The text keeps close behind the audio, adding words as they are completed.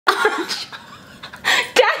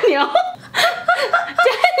Daniel.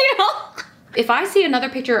 If I see another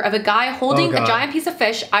picture of a guy holding a giant piece of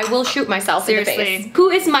fish, I will shoot myself in the face. Who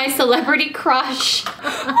is my celebrity crush?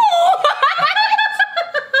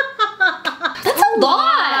 That's a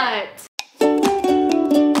lot.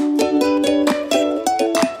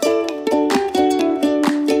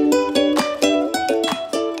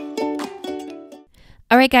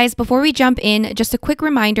 Alright guys, before we jump in, just a quick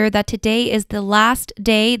reminder that today is the last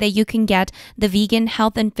day that you can get the Vegan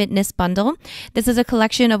Health and Fitness Bundle. This is a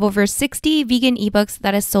collection of over 60 vegan ebooks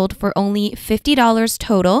that is sold for only $50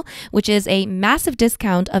 total, which is a massive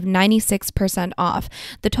discount of 96% off.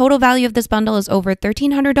 The total value of this bundle is over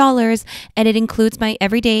 $1,300, and it includes my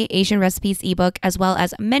Everyday Asian Recipes ebook, as well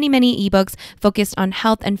as many ebooks focused on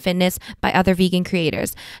health and fitness by other vegan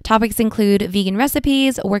creators. Topics include vegan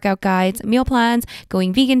recipes, workout guides, meal plans, going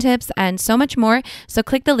vegan tips, and so much more. So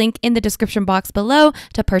click the link in the description box below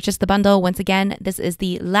to purchase the bundle. Once again, this is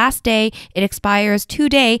the last day. It expires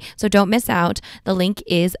today, so don't miss out. The link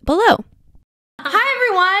is below. Hi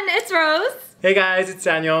everyone, it's Rose. Hey guys, it's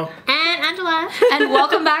Daniel. And Angela. And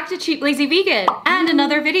welcome back to Cheap Lazy Vegan and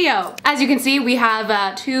another video. As you can see, we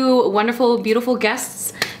have two wonderful, beautiful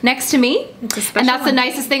guests next to me. And that's the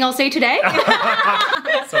nicest thing I'll say today.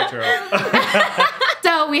 So true.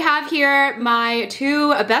 So we have here my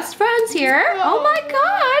two best friends here. Oh my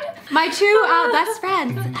god. My two best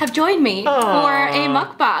friends have joined me for a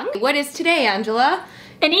mukbang. What is today, Angela?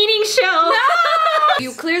 An eating show. No!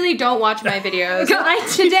 You clearly don't watch my videos.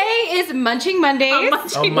 Today is Munching Mondays,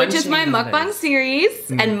 which is my mukbang series,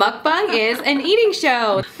 and mukbang is an eating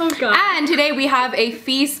show. Oh god. And today we have a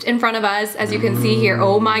feast in front of us, as you can see here.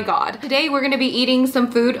 Oh my god. Today we're gonna be eating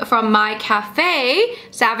some food from my cafe,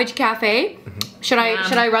 SaVeg Cafe. Should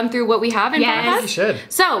I run through what we have in front of us? You should.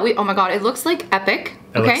 So, oh my god, it looks like epic.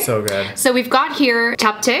 It looks so good. So we've got here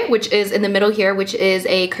tapte, which is in the middle here, which is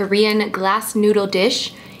a Korean glass noodle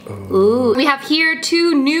dish. Ooh. We have here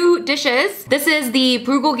two new dishes. This is the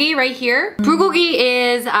bulgogi right here. Bulgogi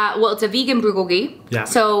is, well, it's a vegan bulgogi. Yeah.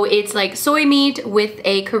 So it's like soy meat with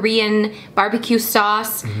a Korean barbecue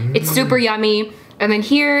sauce. It's super yummy. And then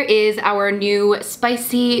here is our new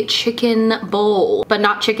spicy chicken bowl. But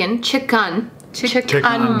not chicken, chicken.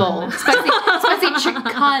 Chicken bowl. Spicy chicken.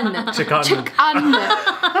 Chicken.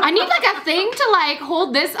 I need like a thing to like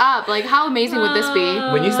hold this up. Like how amazing would this be?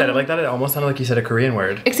 When you said it like that, it almost sounded like you said a Korean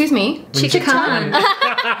word. Excuse me? Chicken.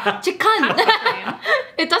 Chicken.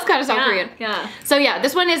 It does kind of sound Korean. Yeah. So yeah,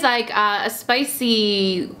 this one is like a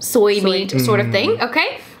spicy soy meat sort of thing,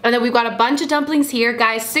 okay? And then we've got a bunch of dumplings here,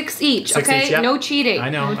 guys, 6 each, okay? Each, yeah. No cheating. I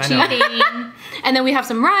know, no cheating. And then we have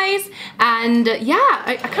some rice, and yeah,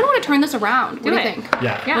 I kind of want to turn this around. What do you think?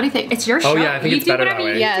 Yeah. What do you think? It's your show. Oh yeah, I think it's better that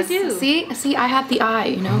way. Yes. See, I have the eye,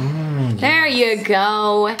 you know? There you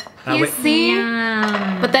go. You see?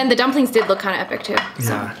 Yeah. But then the dumplings did look kind of epic too.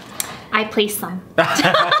 So. Yeah. I placed some.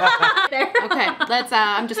 Okay, let's,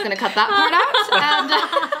 I'm just gonna cut that part out.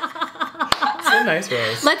 And So nice,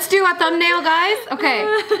 Rose. let's do a thumbnail, guys. Okay.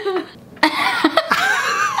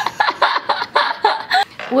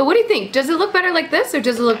 Well, what do you think? Does it look better like this, or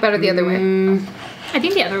does it look better the other way? I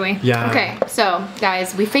think the other way. Yeah. Okay, so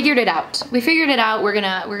guys, we figured it out. We're gonna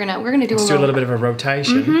do Let's do a little bit of a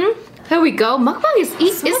rotation. There we go. Mukbang is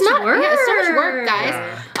it's not work. Yeah, it's so much work, guys.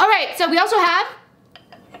 Yeah. All right, so we also have.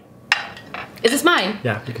 Is this mine?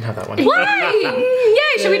 Yeah, you can have that one. Yay!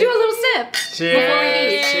 Yay! Should we do a little sip? Cheers. Before we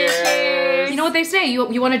eat? Cheers. You know what they say?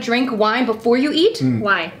 You want to drink wine before you eat?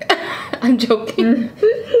 Why? I'm joking.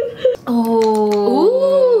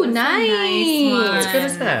 Oh. Ooh, nice. What's good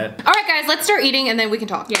as that? All right, guys, let's start eating and then we can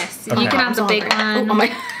talk. Yes. Okay. You can have the big one. Oh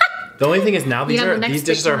my. The only thing is now these have the next these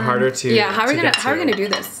dishes big are one. harder to. Yeah, how are to we gonna do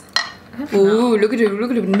this? I don't know. Ooh, look at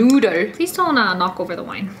the noodle. Please don't knock over the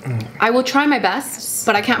wine. I will try my best,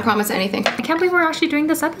 but I can't promise anything. I can't believe we're actually doing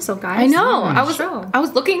this episode, guys. I know. Show. I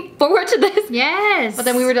was looking forward to this. Yes. But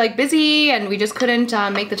then we were like busy and we just couldn't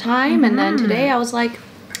make the time. And then today I was like,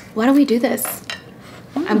 why don't we do this?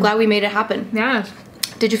 I'm glad we made it happen. Yeah.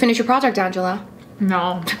 Did you finish your project, Angela?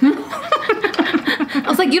 No. I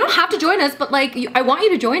was like, you don't have to join us, but like, I want you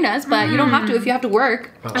to join us, but you don't have to if you have to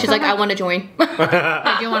work. She's like, I want to join.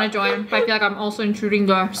 I do want to join, but I feel like I'm also intruding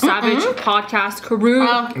the SaVeg podcast crew.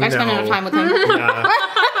 I spent enough time with him. Yeah.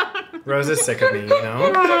 Rose is sick of me, you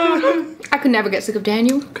know? I could never get sick of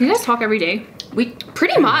Daniel. Can you guys talk every day? We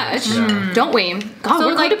pretty much, don't we? God, So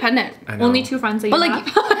we're like- codependent. I know. Only 2 friends that you But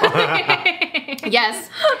have? like, yes.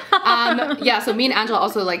 Yeah, so me and Angela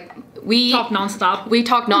also like, we Talk nonstop. We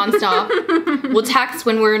talk nonstop. We'll text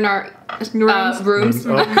when we're in our rooms.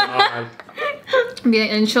 Oh god.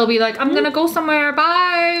 And she'll be like, I'm gonna go somewhere,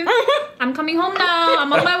 bye. I'm coming home now,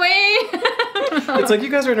 I'm on my way. It's like you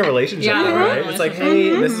guys are in a relationship, Yeah, right? It's like, hey,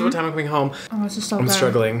 this is what time I'm coming home. Oh, it's just so I'm good.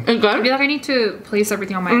 struggling. It's I good. feel like I need to place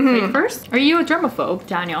everything on my plate first. Are you a germaphobe,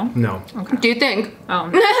 Daniel? No, Do you think? Oh,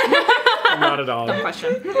 not at all. dumb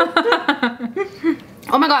question.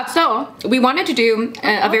 Oh my god, so we wanted to do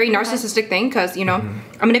a very narcissistic thing because, you know,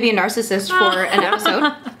 I'm gonna be a narcissist for an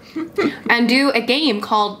episode and do a game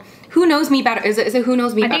called Who Knows Me Better? Is it Who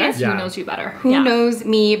Knows Me I think Better? it's Yeah. Who Knows You Better. Who Knows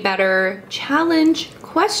Me Better challenge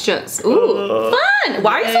questions. Ooh, fun!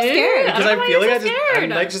 Why are you so scared? Because I I don't know feel why like you're so I'm scared.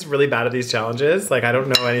 like just really bad at these challenges. Like I don't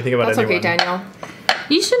know anything about That's anyone. okay, Daniel.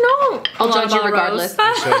 You should know. I'll a lot judge you about regardless.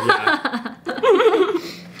 Rose. So, yeah.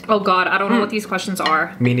 Oh god, I don't know what these questions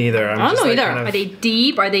are. Me neither. I'm I don't just, know like, either. kind of- Are they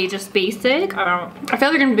deep? Are they just basic? I don't. I feel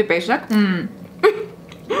like they're gonna be basic.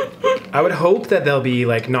 I would hope that they'll be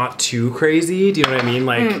like not too crazy. Do you know what I mean?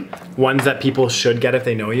 Like ones that people should get if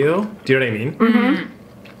they know you. Do you know what I mean?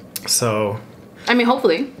 Mm-hmm. So, I mean,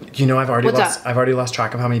 hopefully. you know, I've already What's lost. that? I've already lost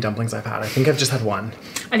track of how many dumplings I've had. I think I've just had one.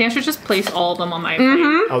 I think I should just place all of them on my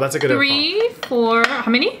plate. Oh, that's a good. 3, 4.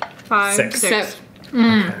 How many? 5, Six. 6.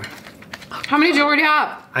 Okay. How many do you already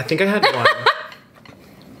have? I think I had one.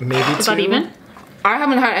 Maybe two. Is that even? I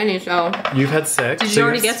haven't had any, so. You've had 6. Did So you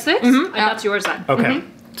already you're get 6? That's yours then. Okay.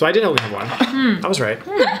 So I did only have one. I was right.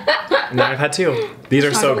 Now I've had 2. These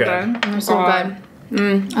are so good. They're so good.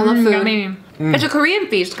 I love food. Yummy. It's a Korean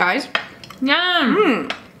feast, guys. Yeah.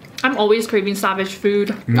 I'm always craving SaVeg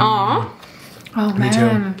food. Aw. Oh Me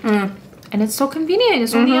man. too. And it's so convenient.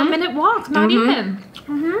 It's only a minute walk. Not even.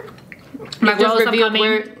 Like, jealous just I'm revealed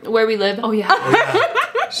coming? where we live. Oh yeah.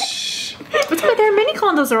 Shh. But there are many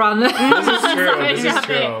condos around there. This is true. This is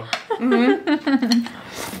true.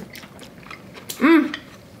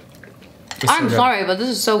 It's so I'm good. sorry, but this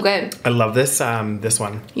is so good. I love this. This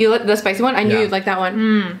one. You like the spicy one? I knew Yeah. you'd like that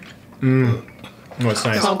one. Oh, it's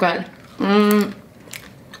nice. So good. Did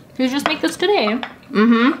you just make this today?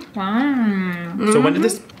 Mm-hmm. Wow. So when did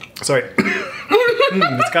this? Sorry.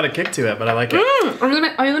 It's got a kick to it, but I like it. Are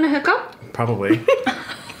you gonna hiccup? Probably.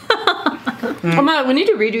 Oh my god, we need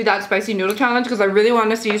to redo that spicy noodle challenge because I really want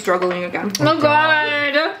to see you struggling again. Oh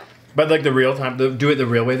god. But like the real time, do it the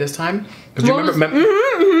real way this time. Because you remember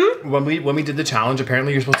when we did the challenge?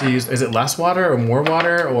 Apparently you're supposed to use, is it less water or more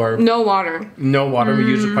water or No water. no water? We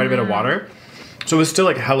used quite a bit of water. So it was still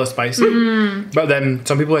like hella spicy. But then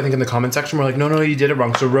some people I think in the comment section were like, no, you did it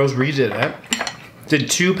wrong. So Rose redid it. Did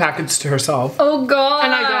 2 packets to herself. Oh god.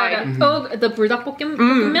 And I died. Oh, the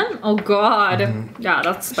bulgogi? Oh god. Yeah,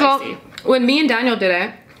 that's spicy. So when me and Daniel did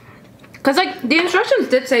it, because like the instructions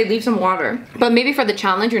did say leave some water, but maybe for the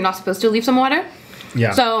challenge you're not supposed to leave some water.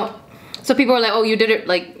 Yeah. So people were like, oh, you did it,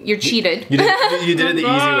 like you're cheated. You did it the easy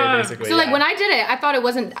way basically. So like when I did it, I thought it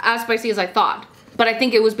wasn't as spicy as I thought. But I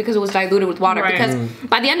think it was because it was diluted with water. Right. Because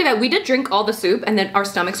by the end of it, we did drink all the soup and then our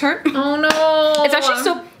stomachs hurt. Oh no. It's actually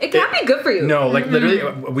so, it can't be good for you. No, like literally,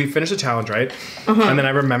 we finished the challenge, right? And then I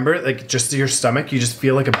remember, like, just your stomach, you just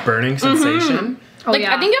feel like a burning sensation. Oh, Like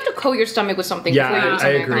yeah. I think you have to coat your stomach with something Yeah, before you eat I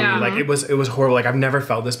something. agree. Yeah. Like it was horrible. Like I've never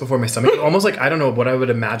felt this before. My stomach, almost like I don't know what I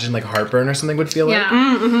would imagine like heartburn or something would feel like.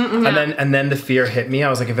 Yeah. And then the fear hit me. I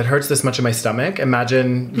was like, if it hurts this much in my stomach,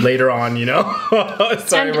 imagine later on, you know.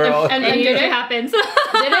 Sorry, we're all. and And did usually it? happens. Did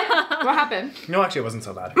it? What happened? No, actually, it wasn't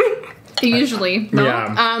so bad. Usually. No?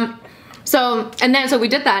 Yeah. So we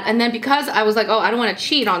did that, and then because I was like, oh, I don't want to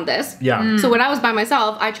cheat on this. Yeah. So when I was by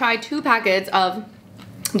myself, I tried 2 packets of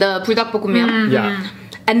the bulgogi. Yeah.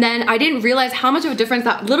 And then I didn't realize how much of a difference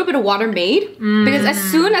that little bit of water made. Because as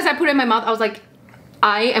soon as I put it in my mouth, I was like,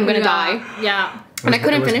 I am gonna die. Yeah. And I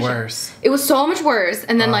couldn't finish worse. it. It was so much worse.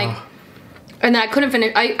 And then and then I couldn't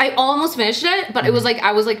finish. I almost finished it, but it was like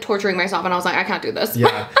I was like torturing myself, and I was like, I can't do this.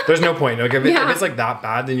 Yeah. There's no point. Like if Yeah. it's like that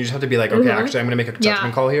bad, then you just have to be like, okay, actually, I'm gonna make a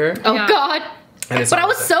judgment call here. Oh Yeah. god. And it's But I not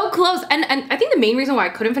was worth it. so close, and I think the main reason why I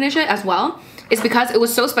couldn't finish it as well is because it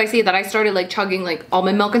was so spicy that I started like chugging like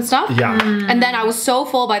almond milk and stuff. Yeah. And then I was so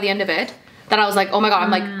full by the end of it that I was like, oh my god,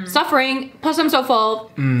 I'm like suffering, plus I'm so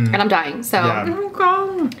full, and I'm dying. So Yeah. Oh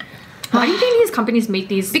god. Why do you think these companies make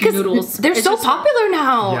these because noodles? they're It's so just- popular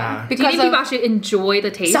now. Yeah. Do you Because think people of actually enjoy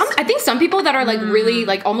the taste? I think some people that are like really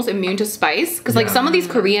like almost immune to spice, because like Yeah. some of these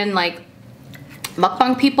Korean like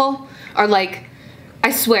mukbang people are like,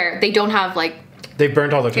 I swear they don't have like They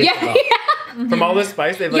burnt all their taste yeah. buds. From all this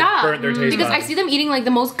spice, they've like Yeah, burnt their taste because I buds. see them eating like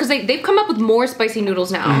the most, because they've come up with more spicy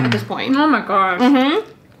noodles now at this point. Oh my gosh.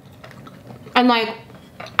 And like,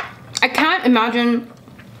 I can't imagine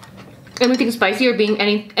anything spicy or being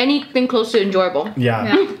anything close to enjoyable. Yeah,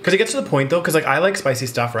 Yeah. because it gets to the point though, because like I like spicy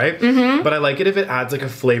stuff, right? But I like it if it adds like a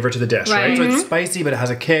flavor to the dish, right? Right. So it's spicy, but it has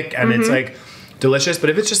a kick, and it's like delicious. But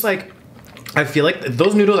if it's just like I feel like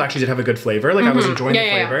those noodles actually did have a good flavor. Like I was enjoying the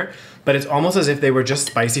flavor, but it's almost as if they were just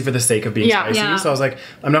spicy for the sake of being spicy. Yeah. So I was like,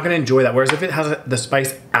 I'm not gonna enjoy that. Whereas if it has the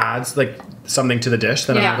spice adds like something to the dish,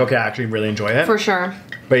 then I'm like, okay, I actually really enjoy it. For sure.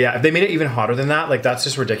 But yeah, if they made it even hotter than that, like that's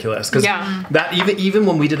just ridiculous. Because that even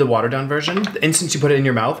when we did the watered down version, the instant you put it in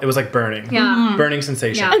your mouth, it was like burning. Yeah. Burning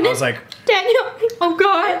sensation. Yeah. I was like, Daniel, oh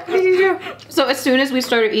God. So as soon as we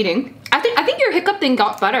started eating, I think your hiccup thing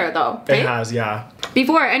got better though. It has, yeah.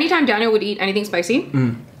 Before, anytime Daniel would eat anything spicy,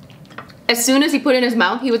 as soon as he put it in his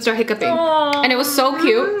mouth, he would start hiccuping. Aww, and it was so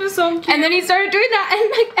cute. it was so cute. And then he started doing that, and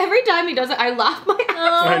like every time he does it, I laugh my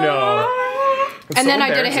ass. I know. It's And so then I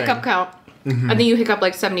did a embarrassing. hiccup count. I think you hiccup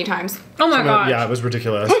like 70 times. Oh my god. Yeah, it was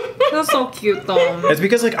ridiculous. That's so cute though. It's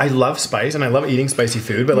because like I love spice and I love eating spicy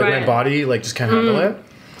food, but like my body like just can't handle it.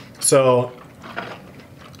 So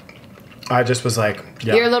I just was like,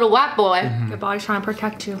 yeah. You're a little white boy. Your body's trying to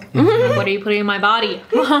protect you. What are you putting in my body?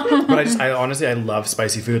 But I honestly, I love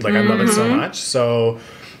spicy food. Like I love it so much. So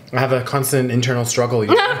I have a constant internal struggle,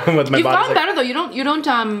 you know, with my You've body. gotten better though. You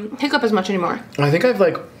don't hiccup as much anymore. I think I've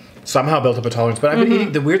like somehow built up a tolerance, but I've been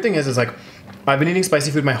eating, the weird thing is like, I've been eating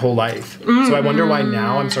spicy food my whole life. So I wonder why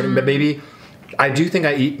now I'm starting, but maybe I do think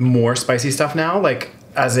I eat more spicy stuff now, like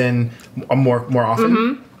as in more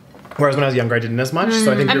often. Whereas when I was younger, I didn't as much.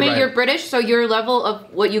 So I think You're British, so your level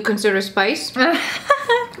of what you consider spice.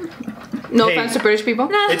 No offense to British people.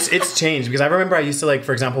 It's changed because I remember I used to like,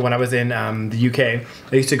 for example, when I was in the UK,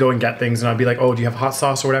 I used to go and get things and I'd be like, oh, do you have hot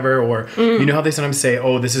sauce or whatever? Or you know how they sometimes say,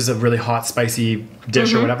 oh, this is a really hot, spicy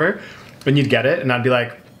dish or whatever? And you'd get it and I'd be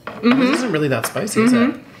like, oh, this isn't really that spicy, is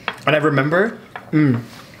it? And I remember in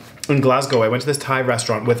Glasgow, I went to this Thai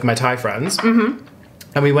restaurant with my Thai friends and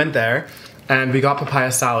we went there and we got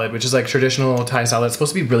papaya salad, which is like traditional Thai salad. It's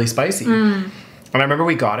supposed to be really spicy. And I remember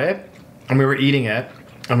we got it and we were eating it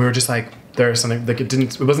and we were just like, there's something like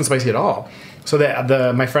it wasn't spicy at all. So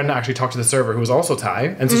my friend actually talked to the server who was also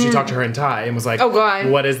Thai, and so she talked to her in Thai and was like, "Oh God,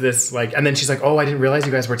 what is this like?" And then she's like, "Oh, I didn't realize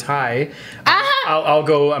you guys were Thai. I'll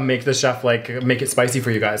go and make the chef like make it spicy for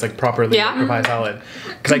you guys, like properly papaya salad."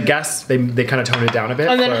 Because I guess they kind of toned it down a bit.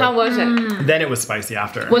 And then how was it? Then it was spicy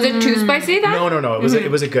after. Was it too spicy then? No. It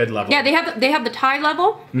was a good level. Yeah, they have the Thai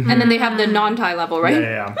level, and then they have the non-Thai level, right?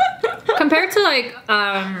 Yeah. Compared to like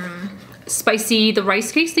spicy the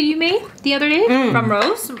rice cakes that you made the other day from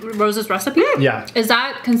Rose's recipe. Yeah. Is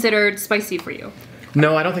that considered spicy for you?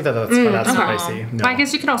 No, I don't think that's spicy. No. I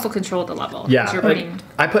guess you can also control the level. Yeah. You're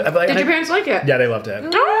Like, putting... Did your parents like it? Yeah, they loved it.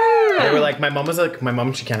 They were like, my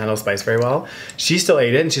mom, she can't handle spice very well. She still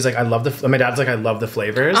ate it, and she's like, I love my dad's like, I love the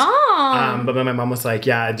flavors. But then my mom was like,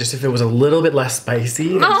 yeah, just if it was a little bit less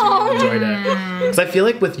spicy, then she would have enjoyed it. Because I feel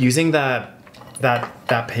like with using that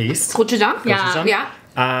paste, gochujang,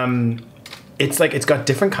 yeah, it's like it's got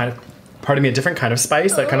different kind of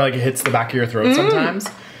spice that kind of like hits the back of your throat sometimes.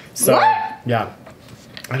 So yeah.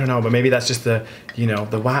 I don't know, but maybe that's just the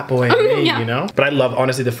white boy in me, you know? But I love,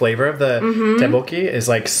 honestly, the flavor of the tteokbokki is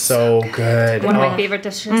like so good. One of my favorite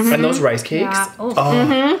dishes. And those rice cakes.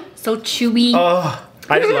 Yeah. So chewy. Oh,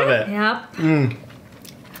 I just love it. Yep. Oh, man.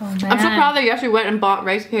 I'm so proud that you actually went and bought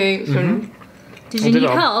rice cakes. And did you need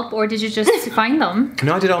help or did you just find them?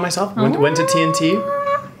 No, I did it all myself. Went to TNT.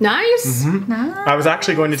 Nice. Nice. I was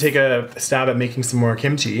actually going to take a stab at making some more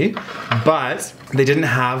kimchi, but they didn't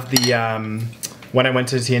have the... when I went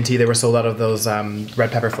to TNT, they were sold out of those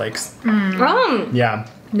red pepper flakes. Yeah.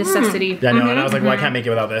 Necessity. Yeah, no, and I was like, well, I can't make it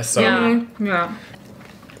without this. So. Yeah.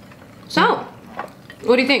 So,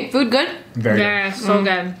 what do you think? Food good? Very good. Yeah, so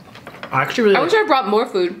good. I actually really... I wish I brought more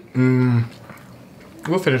food.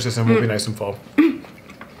 We'll finish this and we'll be nice and full. And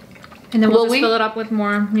then we'll just fill it up with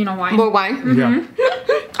more, wine. More wine? Yeah.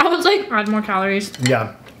 I was like... Add more calories.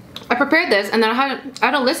 Yeah. I prepared this and then I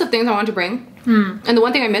had a list of things I wanted to bring. And the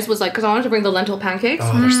one thing I missed was like, because I wanted to bring the lentil pancakes.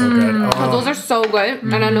 Oh, they're so good. Oh. Those are so good.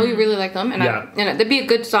 And I know you really like them. And and they'd be a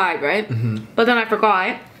good side, right? But then I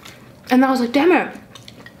forgot. And then I was like, damn it.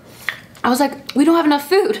 I was like, we don't have enough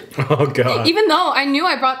food. Oh, God. Even though I knew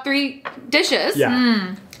I brought 3 dishes.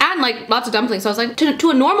 Yeah. And like lots of dumplings. So I was like, to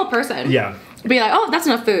a normal person. Yeah. Be like, oh, that's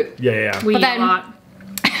enough food. Yeah. We eat then- a lot.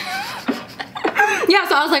 Yeah,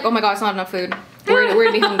 so I was like, oh my God, it's not enough food. We're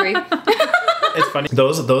gonna be hungry. It's funny.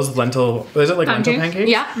 Those lentil, is it like lentil pancakes?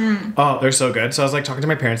 Yeah. Oh, they're so good. So I was like talking to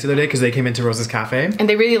my parents the other day because they came into Rose's cafe. And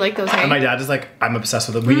they really like those. And my dad is like, I'm obsessed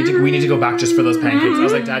with them. We need to go back just for those pancakes. I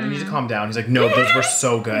was like, Dad, you need to calm down. He's like, no, those were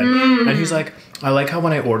so good. And he's like, I like how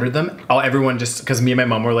when I ordered them, everyone just, because me and my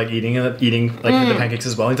mom were like eating like the pancakes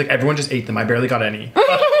as well. He's like, everyone just ate them. I barely got any.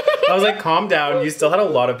 I was like, calm down. You still had a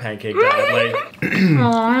lot of pancake, Dad. Like,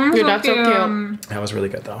 Aww, that's so cute. That was really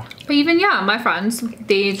good though. But even, yeah, my friends,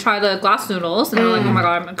 they try the glass noodles and they're like, oh my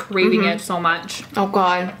god, I'm craving it so much. Oh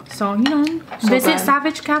god. So, you know, visit good.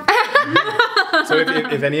 SaVeg Cafe. So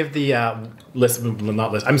if any of the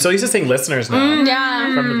I'm so used to saying listeners now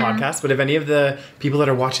Yeah. from the podcast, but if any of the people that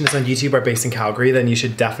are watching this on YouTube are based in Calgary, then you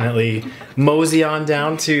should definitely mosey on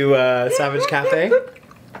down to SaVeg Cafe.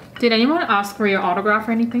 Did anyone ask for your autograph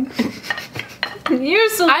or anything? You're a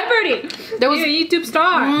celebrity. There was You're a YouTube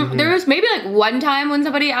star. there was maybe like one time when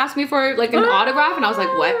somebody asked me for like an autograph, and I was like,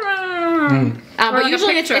 what? But like a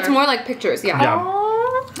usually it's picture. more like pictures. Yeah.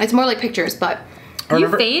 Yeah. It's more like pictures, but I You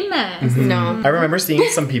remember- famous. no. I remember seeing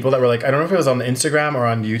some people that were like, I don't know if it was on the Instagram or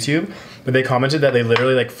on YouTube, but they commented that they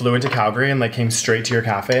literally like flew into Calgary and like came straight to your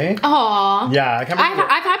cafe. Aww. Yeah, I can't remember.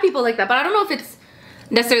 I've had people like that, but I don't know if it's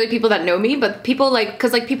necessarily people that know me, but people like,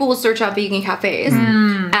 because like people will search up vegan cafes,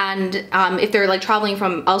 and if they're like traveling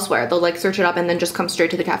from elsewhere, they'll like search it up and then just come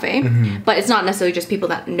straight to the cafe. But it's not necessarily just people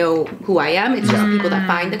that know who I am, it's just people that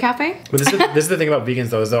find the cafe. But this is the thing about vegans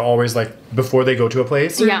though, is they're always like, before they go to a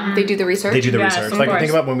place, Yeah, they do the research. they do the Yes, research. of Like course.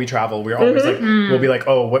 think about when we travel, we're always like, we'll be like,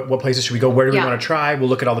 oh, what places should we go? Where do we Yeah. want to try? We'll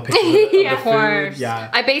look at all the pictures of the Yeah. food. Of course. Yeah.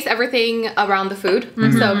 I base everything around the food.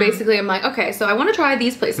 So basically I'm like, okay, so I want to try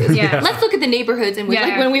these places. Yeah. Let's look at the neighborhoods. And we, Yeah.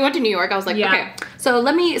 like when we went to New York, I was like, Yeah. okay, so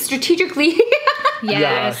let me strategically Yeah,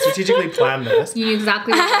 Yes. strategically plan this. You knew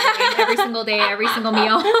exactly what you're doing every single day, every single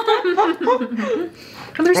meal.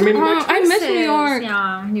 And there's I mean- some more I miss New choices. York.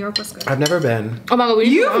 Yeah, New York was good. I've never been. Oh my god, we need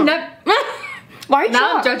to go. You've never. Why are you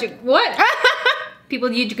Now I'm shocked? judging. What?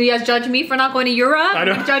 People, you guys judge me for not going to Europe. I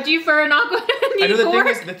know. I judge you for not going to New I know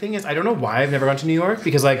York. the thing is, I don't know why I've never gone to New York,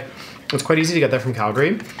 because like, it's quite easy to get there from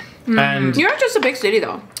Calgary. And New York's just a big city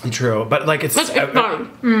though. true, but like it's It's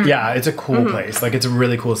fun. yeah, it's a cool place. Like it's a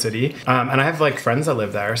really cool city. And I have like friends that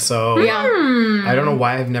live there, so Yeah. I don't know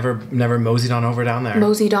why I've never moseyed on over down there.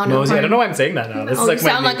 Moseyed on Mosey. over. I don't know why I'm saying that now. This Oh, is like you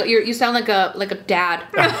sound my like you sound like a dad.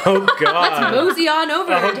 oh god. Mosey on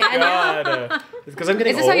over, Oh Daniel. god. It's because I'm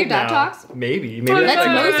getting Is this how old your dad now. talks? Maybe. Maybe Let's that's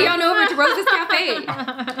like, mosey on over to Rose's Cafe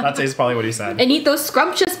That is probably what he said. and eat those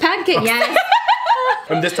scrumptious pancakes. Yes.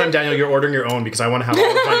 And this time, Daniel, you're ordering your own because I want to have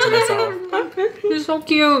all the fun to myself. You're so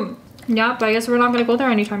cute. Yeah, but I guess we're not going to go there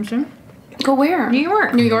anytime soon. Go where? New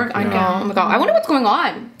York. New York. I know. Oh my god. I wonder what's going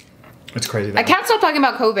on. It's crazy. I can't stop talking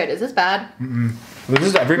about COVID. Is this bad? This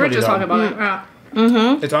is We're everybody. just though. talking about it.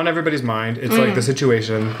 Yeah. It's on everybody's mind. It's like the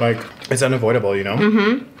situation, like it's unavoidable, you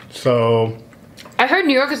know. So I heard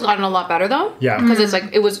New York has gotten a lot better though. Yeah. Because it's like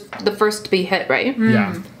it was the first to be hit, right?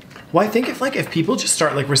 yeah. Well, I think if people just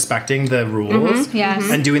start like respecting the rules, Yes.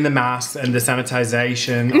 and doing the masks and the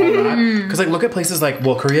sanitization, all that, because like look at places like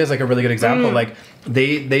Korea is like a really good example. Like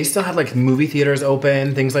they still had like movie theaters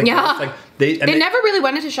open, things like Yeah. that. Like they Never really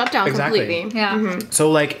went into shutdown Exactly. completely. Yeah. So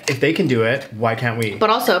like if they can do it, why can't we? But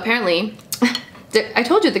also apparently, I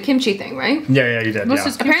told you the kimchi thing, right? Yeah, you did. What's Yeah.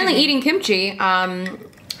 this- Apparently eating kimchi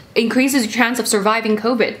increases your chance of surviving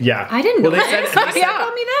COVID. Yeah. I didn't know Well, they that. said, they said Yeah.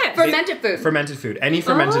 Tell me that. Fermented food. fermented food. Any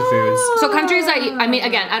fermented foods. So countries that, I mean,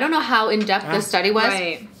 again, I don't know how in-depth this study was,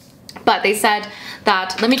 Right. but they said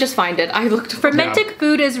that, let me just find it. I looked for Fermented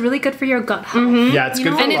food is really good for your gut health. Yeah, it's You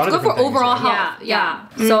good know? for and a it's lot of good for different things, overall yeah. health.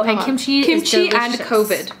 Yeah. So, and kimchi is Kimchi and delicious.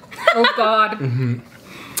 COVID. Oh, God.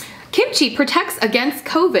 Kimchi protects against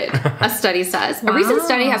COVID, a study says. A recent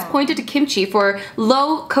study has pointed to kimchi for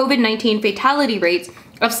low COVID-19 fatality rates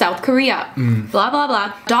of South Korea. Blah, blah,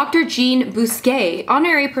 blah. Dr. Jean Bousquet,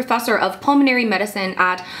 honorary professor of pulmonary medicine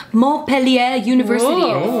at Montpellier University,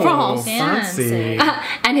 Whoa. France, Fancy.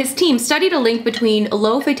 and his team studied a link between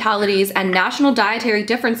low fatalities and national dietary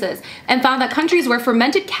differences and found that countries where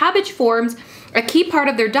fermented cabbage forms a key part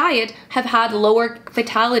of their diet have had lower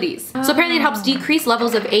fatalities. So apparently it helps decrease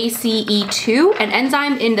levels of ACE2, an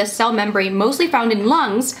enzyme in the cell membrane mostly found in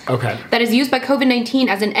lungs Okay. that is used by COVID-19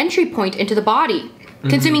 as an entry point into the body.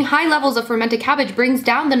 Consuming high levels of fermented cabbage brings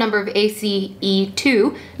down the number of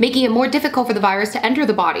ACE2, making it more difficult for the virus to enter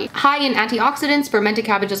the body. High in antioxidants, fermented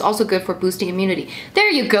cabbage is also good for boosting immunity. There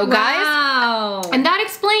you go, guys. Wow. And that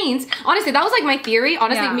explains, honestly, that was like my theory.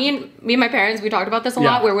 Honestly, Yeah. me and my parents, we talked about this a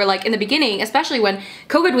Yeah. lot, where we're like, in the beginning, especially when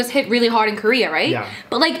COVID was hit really hard in Korea, right? Yeah.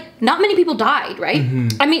 But like, not many people died, right?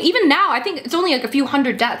 I mean, even now, I think it's only like a few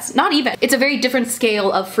hundred deaths. Not even. It's a very different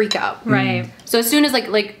scale of freak out. Right. So as soon as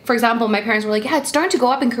like for example, my parents were like, yeah, it's starting to go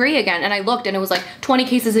up in Korea again. And I looked and it was like 20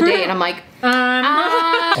 cases a day. And I'm like,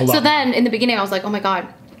 A So lot. then in the beginning, I was like, oh my God,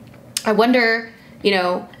 I wonder, you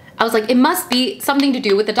know, I was like, it must be something to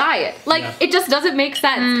do with the diet. Like, Yeah. it just doesn't make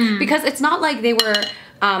sense because it's not like they were,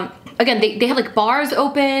 again, they had like bars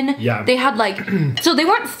open. Yeah. They had like, so they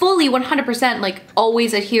weren't fully 100% like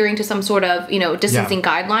always adhering to some sort of, you know, distancing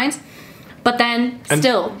guidelines. But then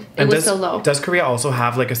still, it was so low. Does Korea also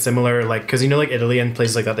have like a similar, like, because you know, like Italy and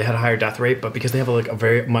places like that, they had a higher death rate, but because they have like a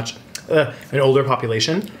very much an older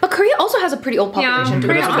population. But Korea also has a pretty old population. Yeah,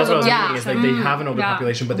 But that's what I was Yeah. thinking, is like they have an older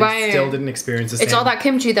population, but they still didn't experience the same. It's all that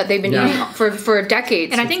kimchi that they've been eating for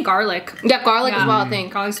decades. And I think garlic. Yeah, garlic as well, I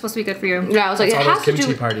think. Garlic's supposed to be good for you. Yeah, I was like, It's it all has those to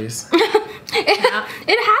kimchi do. parties.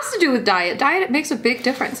 It has to do with diet. Diet makes a big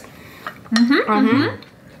difference.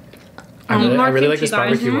 I really more like kimchi, this guys.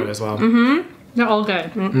 barbecue one as well. They're all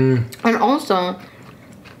good. And also,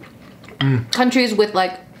 countries with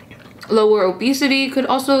like lower obesity could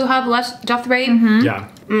also have less death rate. Yeah.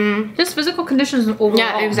 Just physical conditions overall.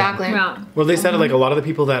 Yeah, exactly. Yeah. Well, they said like a lot of the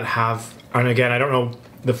people that have, and again, I don't know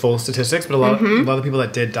the full statistics, but a lot of people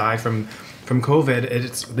that did die from COVID,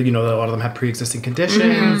 it's, you know, a lot of them had pre-existing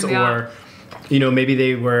conditions, or you know, maybe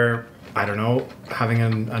they were, I don't know, having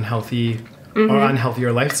an unhealthy or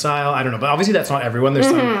unhealthier lifestyle. I don't know, but obviously that's not everyone. There's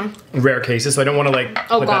some rare cases, so I don't want to like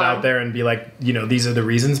put that out there and be like, you know, these are the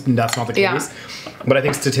reasons. That's not the case. But I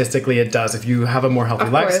think statistically it does. If you have a more healthy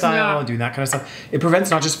lifestyle and doing that kind of stuff, it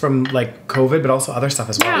prevents not just from like COVID, but also other stuff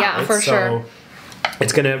as well. Yeah, right? for sure.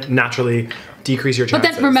 It's gonna naturally decrease your chances.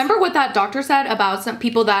 But then remember what that doctor said about some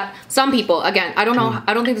people, again, I don't know,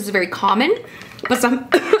 I don't think this is very common, but some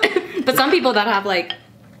people that have like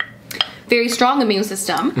very strong immune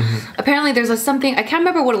system, apparently there's something, I can't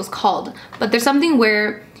remember what it was called, but there's something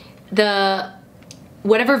where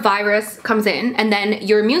whatever virus comes in, and then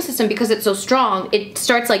your immune system, because it's so strong, it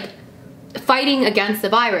starts like fighting against the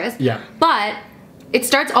virus. Yeah. But it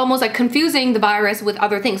starts almost like confusing the virus with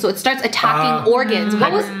other things. So it starts attacking organs.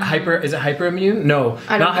 What was is it hyperimmune? No,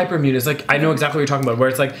 not hyperimmune. It's like, I know exactly what you're talking about, where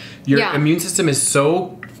it's like your immune system is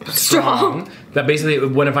so strong that basically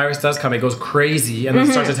when a virus does come, it goes crazy and then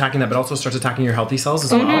starts attacking that, but also starts attacking your healthy cells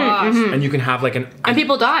as well. And you can have like and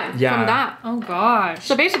people die from that. Oh gosh.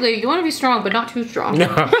 So basically, you want to be strong, but not too strong.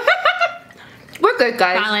 We're good,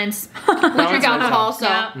 guys. Balance. We drink alcohol, so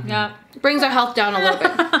Yeah. brings our health down a little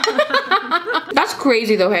bit. That's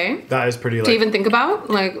crazy, though, hey? That is pretty, like, To even think about,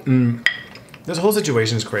 like. this whole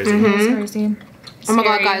situation is crazy. It's crazy. Oh my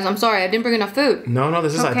god, guys, I'm sorry, I didn't bring enough food. No,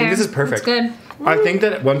 this is. I think this is perfect. It's good. I think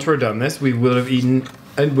that once we're done this, we will have eaten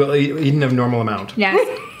a normal amount. Yes.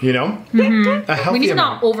 You know, a healthy We need to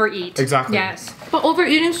amount. not overeat. Exactly. Yes. But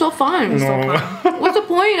overeating's so fun. What's the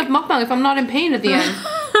point of mukbang if I'm not in pain at the end?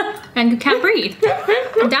 And you can't breathe.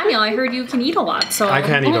 Daniel, I heard you can eat a lot, so I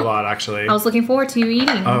can eat a lot, actually. I was looking forward to you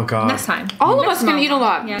eating. Oh, God. Next time. All of Next us can month. eat a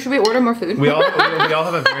lot. Yeah. Should we order more food? We all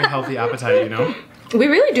have a very healthy appetite, you know. We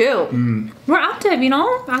really do. We're active, you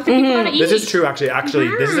know? Active people gotta eat. This is true, actually.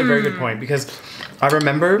 This is a very good point, because I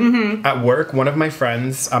remember at work, one of my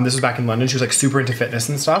friends, this was back in London, she was like super into fitness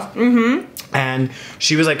and stuff. And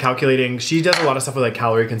she was like calculating, she does a lot of stuff with like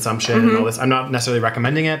calorie consumption and all this. I'm not necessarily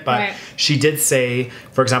recommending it, but she did say,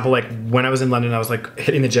 for example, like when I was in London, I was like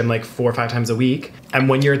hitting the gym like 4 or 5 times a week. And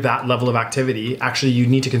when you're that level of activity, actually you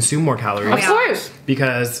need to consume more calories. Of course.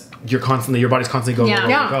 Because your body's constantly go,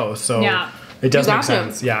 go. So it does make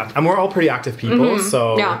sense. Yeah. And we're all pretty active people,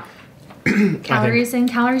 so. Yeah. Calories in,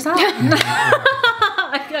 calories out.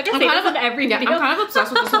 I guess I'm kind of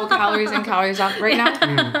obsessed with this whole calories in, calories out right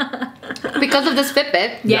now. Because of this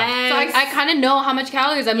Fitbit. Yes. So I kind of know how much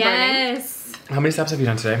calories I'm burning. Yes. How many steps have you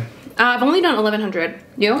done today? I've only done 1,100.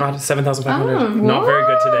 You? God, 7,500. Not very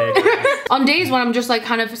good today. On days when I'm just like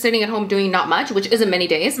kind of sitting at home doing not much, which isn't many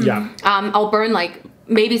days. Yeah. I'll burn like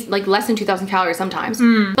maybe like less than 2,000 calories sometimes.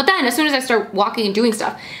 But then as soon as I start walking and doing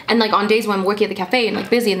stuff, and like on days when I'm working at the cafe and like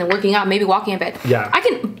busy and then working out, maybe walking a bit, I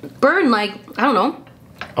can burn like, I don't know,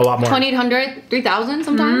 a lot more. 2,800, 3,000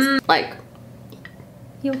 sometimes. Like,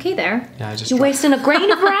 You okay there? Yeah, I just you're wasting a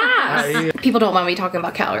grain of rice. People don't want me talking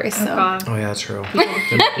about calories, so. Oh yeah, that's true.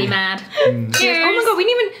 Be mad. Cheers. Oh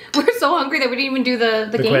my god, we're so hungry that we didn't even do the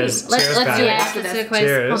game. quiz. Let's Cheers, do it guys. after Let's do this. a quiz.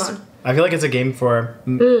 Cheers. Hold on. I feel like it's a game for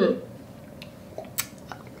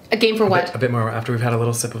A game for what? a bit more after we've had a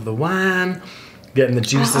little sip of the wine, getting the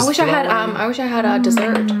juices. I wish I had a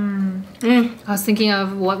dessert. I was thinking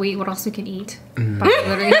of what else we could eat. But I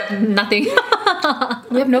literally have nothing.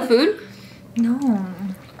 We have no food? No.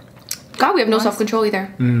 God, we have no self-control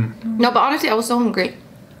either. No, but honestly, I was so hungry.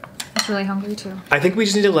 I was really hungry too. I think we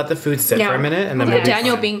just need to let the food sit for a minute and then Look we'll at be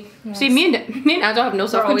Daniel fine. being... See, me and Angela have no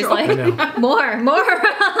Always self-control. like, I know. more.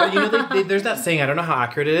 But you know, there's that saying, I don't know how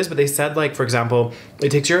accurate it is, but they said, like, for example, it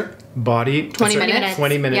takes your body 20 minutes.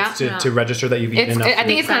 20 minutes Yeah. to register that you've eaten enough I think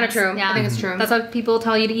food. it's kind of true. Yeah. I think it's true. That's why people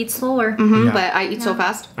tell you to eat slower. Yeah. But I eat so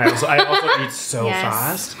fast. I also eat so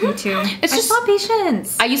fast. Me too. It's just not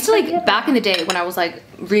patience. I used to like back in the day when I was like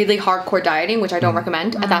really hardcore dieting, which I don't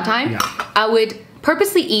recommend at that time. Yeah. I would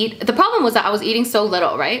purposely eat. The problem was that I was eating so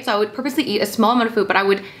little, right? So I would purposely eat a small amount of food, but I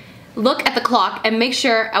would look at the clock and make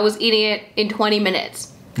sure I was eating it in 20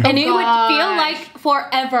 minutes. And it would feel like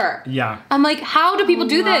forever. Yeah. I'm like, how do people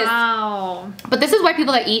do this? Wow. But this is why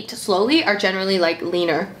people that eat slowly are generally like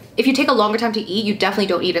leaner. If you take a longer time to eat, you definitely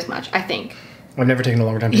don't eat as much, I think. I've never taken a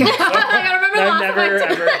longer time to eat. I remember the I last never time I took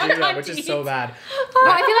ever a do that, time which to is eat. so bad. Well,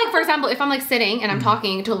 I feel like, for example, if I'm like sitting and I'm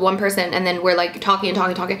talking to one person and then we're like talking,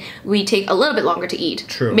 we take a little bit longer to eat.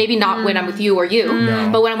 True. Maybe not when I'm with you or you,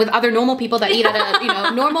 but when I'm with other normal people that eat at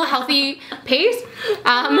a normal, healthy pace.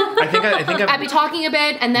 I think I'd be talking a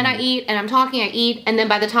bit and then I eat and I'm talking, I eat, and then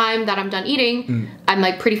by the time that I'm done eating, I'm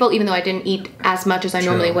like pretty full, even though I didn't eat as much as I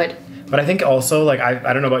normally would. But I think also, like,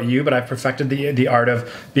 I don't know about you, but I've perfected the art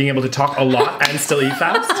of being able to talk a lot and still eat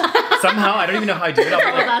fast. Somehow, I don't even know how I do it. I'll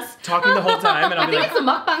be like talking the whole time, and I'll I be think like, it's the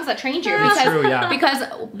mukbangs that trained you. It's true, yeah. Because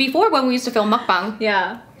before, when we used to film mukbang,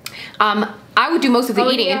 Yeah. I would do most of the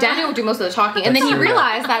eating and yeah. Daniel would do most of the talking. And then he true.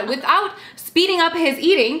 realized that without speeding up his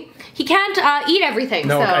eating, he can't eat everything.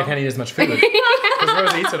 no, so. I can't eat as much food. Because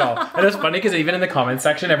Rose eats it all. And it's funny because even in the comment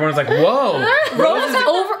section, everyone's like, whoa,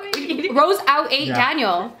 Rose out-ate Yeah.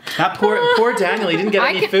 Daniel. that poor Daniel, he didn't get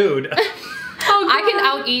any food. I can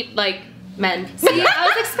out-eat, like, men. See, I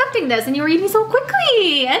was expecting this, and you were eating so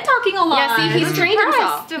quickly and talking a lot. Yeah, see, he's trained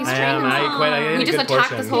himself. Impressed. He's I trained am. himself. I ate We a just good attacked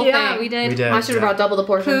portion. this whole Yeah, thing. we did. We did. I should have brought double the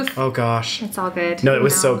portion. Oh gosh. It's all good. No, it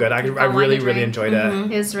was so good. I All really, wine really and enjoyed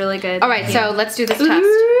it. It was really good. All right, so let's do this test.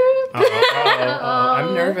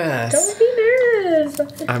 I'm nervous. Don't be nervous.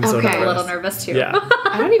 I'm so Okay. nervous. A little nervous too. Yeah.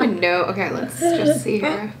 I don't even know. Okay, let's just see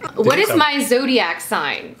here. What is so. my zodiac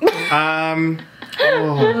sign?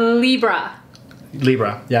 Libra.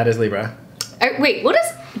 Libra. Yeah, it is Libra. Wait, what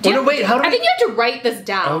is... no, wait, how do I we- think you have to write this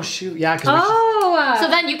down. Oh shoot, yeah. So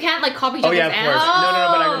then you can't like copy each Oh yeah, other's of course.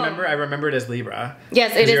 answers. No, but I remember it as Libra.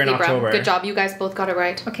 Yes, it 'Cause is you're in Libra. October. Good job. You guys both got it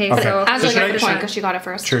right. Okay, Okay. so Angela should I- got the should point I- because she got it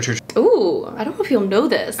first. True. Ooh, I don't know if you'll know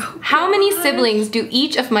this. How many siblings do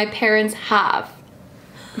each of my parents have?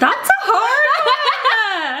 that's a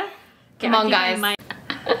hard one. Come on, guys.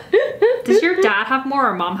 Does your dad have more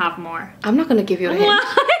or mom have more? I'm not gonna give you a hint.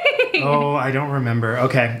 Oh, I don't remember.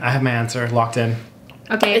 Okay, I have my answer locked in.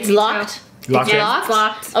 Okay, It's me too. locked. Locked It's in. locked.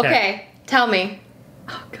 It's locked. Okay, tell me.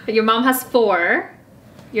 Your mom has 4.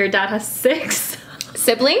 Your dad has 6.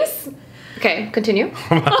 Siblings? Okay, continue.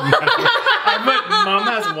 But mom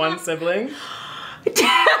has 1 sibling, and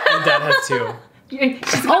dad has 2.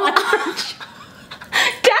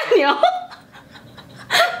 Daniel!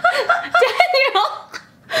 Daniel!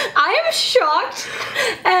 I am shocked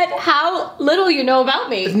at how little you know about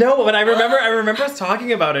me. No, but I remember us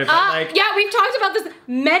talking about it. But like, Yeah, we've talked about this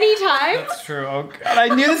many times. that's true. Oh god, I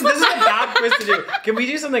knew this. This is a bad quiz to do. Can we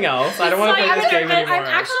do something else? I don't want to play this game anymore. I'm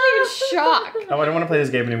actually in shock. Oh, I don't want to play this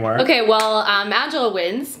game anymore. Okay, well, Angela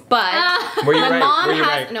wins, but Were you my right? mom Were you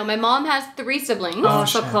has right? no. My mom has 3 siblings. Oh,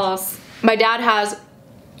 so shit. close. My dad has.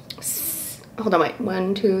 Hold on, wait.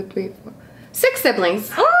 1, 2, 3, 4, 6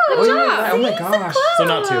 siblings. Oh, good you're job. right. Oh my gosh. So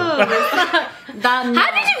not 2. How did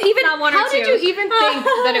you even? Not 1 or How did 2. you even think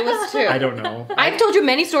that it was 2? I don't know. I've told you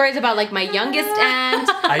many stories about like my youngest aunt,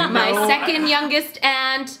 I my know. second youngest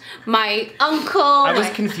aunt, my uncle. I was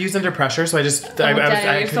my- confused under pressure, so I just. Oh, Daniel,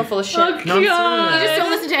 you're so couldn't- full of shit. No, I'm serious. You just don't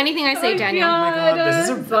listen to anything I say, Daniel. Oh my god, this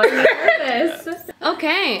is a. So nervous.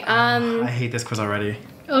 Okay. I hate this quiz already.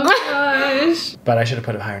 Oh gosh. But I should have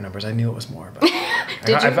put it higher numbers. I knew it was more. But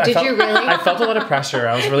Did you really? I felt a lot of pressure.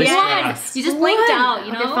 I was really Yes. stressed. You just blanked out,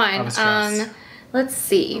 you know? Okay, fine. I was stressed. Let's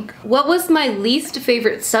see. What was my least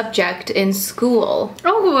favorite subject in school?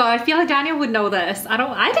 Oh, I feel like Daniel would know this.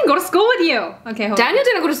 I didn't go to school with you. Okay, hold Daniel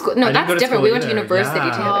didn't go to school. No, I didn't go that's to different. school We went to either. university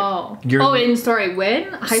Yeah. together. on. You're-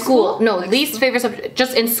 When? High School. No, Like least favorite subject,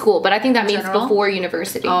 just in school. But I think that means general? before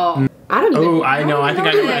university. Oh. I don't even. Oh, I know. I think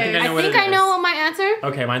I know. I think I know what it I is. know my answer.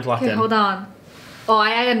 Okay, mine's locked Okay, in. hold on. Oh,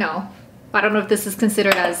 I know. I don't know if this is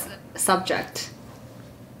considered as a subject.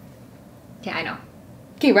 Okay, I know.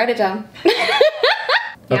 Okay, write it down.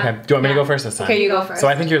 Okay, do you want me to go first this time? Okay, you go first. So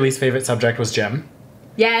I think your least favorite subject was gym.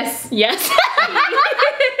 Yes. Yes.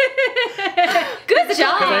 Good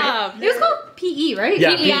job. It was called PE, right?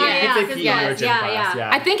 Yeah, PE, PE. yeah, You could say yeah, PE yeah, or gym yeah, class. yeah.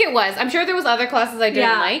 I think it was. I'm sure there was other classes I didn't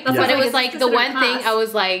Yeah, like, that's but why it was it's like the considered one thing class. I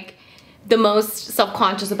was like the most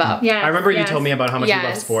self-conscious about. Yeah. I remember you told me about how much you love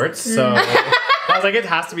Yes. sports, so I was like, it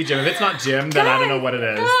has to be gym. If it's not gym, then I don't know what it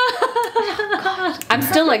is. I'm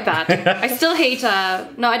still like that. I still hate.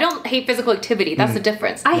 No, I don't hate physical activity. That's the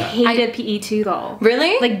difference. I hated PE too, though.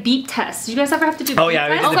 Really? Like beep tests. Did you guys ever have to do Oh, beep yeah,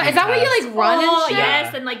 we tests? did Oh, the God, is that where you test. like run Oh, and shit?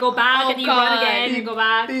 yes, and like go back Oh, and you God. run again and go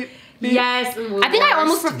back. Beep. Yes. I think I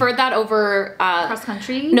almost preferred that over cross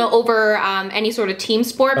country. No, over any sort of team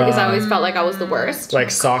sport because I always felt like I was the worst. Like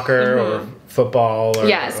soccer or football. Or,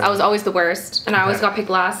 Yes, I was always the worst, and I always got picked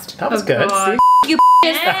last. That was good. God. See? You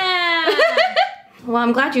Yeah. Well,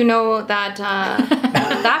 I'm glad you know that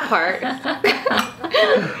that part.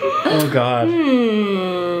 Oh God.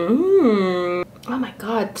 Oh my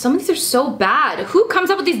God, some of these are so bad. Who comes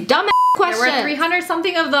up with these dumb questions? There were 300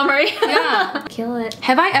 something of them, right? Yeah. Kill it.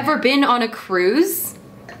 Have I ever been on a cruise?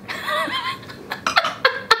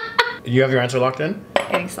 You have your answer locked in? I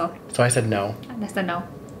think so. So I said no. I said no.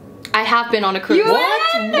 I have been on a cruise. What?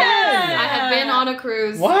 Yes, I have been on a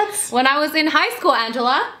cruise. What? When I was in high school,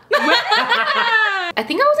 Angela. I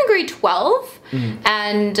think I was in grade 12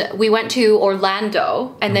 and we went to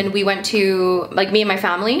Orlando and then we went to, like, me and my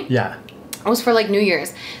family. Yeah. It was for like New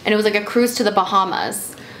Year's and it was like a cruise to the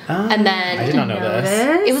Bahamas. And then I did not know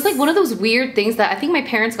this. it was like one of those weird things that I think my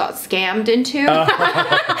parents got scammed into. It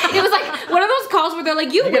was like one of those calls where they're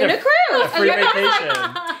like, you win a cruise. A free And you're like,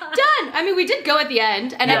 vacation. done. I mean, we did go at the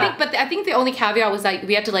end, and Yeah. I think the only caveat was like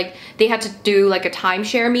we had to like they had to do like a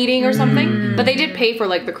timeshare meeting or something, but they did pay for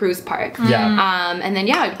like the cruise part. Yeah. And then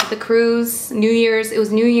yeah, the cruise, New Year's. It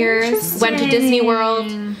was New Year's. Went to Disney World.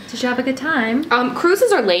 Did you have a good time?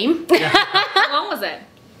 Cruises are lame. How long was it?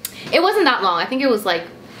 It wasn't that long. I think it was like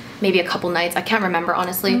maybe a couple nights. I can't remember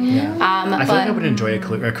honestly. Yeah. I feel like I but would enjoy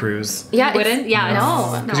a cruise. yeah, it's- Wouldn't? Yeah,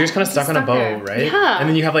 no. Because you're just kind of stuck on a Stuck boat, there. right? Yeah. And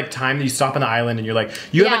then you have like time that you stop on the island and you're like,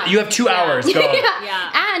 you have 2 hours, go.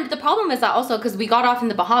 Yeah. And the problem is that also because we got off in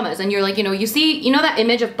the Bahamas and you're like, you know, you see, you know that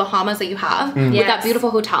image of Bahamas that you have with that Yes.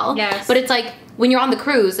 beautiful hotel? Yes. But it's like when you're on the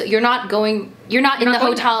cruise, you're not in the not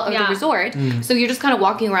going hotel there. or the Yeah. resort. So you're just kind of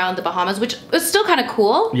walking around the Bahamas, which is still kind of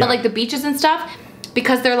cool. Yeah. But like the beaches and stuff,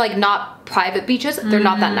 because they're like not private beaches, they're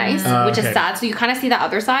not that nice, which okay. is sad. So you kind of see that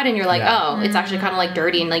other side and you're like, Yeah. oh, it's actually kind of like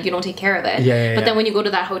dirty and like you don't take care of it. Yeah, But then when you go to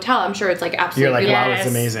that hotel, I'm sure it's like You're absolutely like, wow, Yes. it's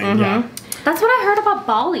amazing. Yeah. That's what I heard about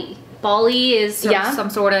Bali. Bali is some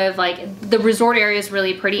sort of like the resort area is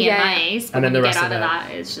really pretty Yeah. and nice, but And then when the you get rest out of of it.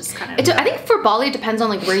 that, it's just kind of. I think for Bali, it depends on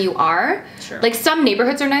like where you are. Sure. Like some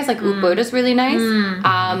neighborhoods are nice, like Ubud is really nice.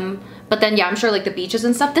 But then yeah, I'm sure like the beaches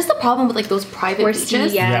and stuff. This is the problem with like those private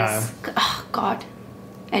beaches. Yes. Oh God.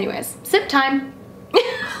 Anyways, sip time.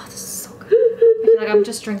 I feel like I'm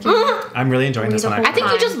just drinking. I'm really enjoying this one. I think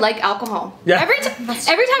you actually. just like alcohol. Yeah. Every time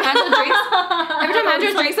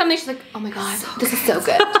Angela drinks something, she's like, oh my God, this is so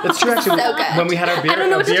good. That's true, actually. So good. When we had our beer, I don't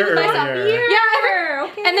know what to do with myself. earlier. Yeah,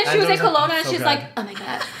 Okay. and then she was like Angela's Kelowna and so she's good. like, oh my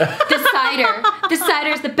God, this cider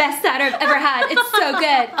is the best cider I've ever had. It's so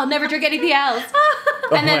good. I'll never drink anything else.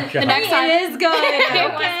 And then my the God. next time, It is good.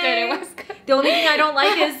 it was good. It was good. The only thing I don't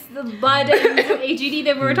like is the bud and AGD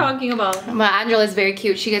that we were talking about. Well, Angela is very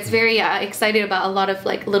cute. She gets very excited about a lot of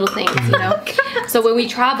like little things, you know. So when we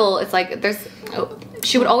travel, it's like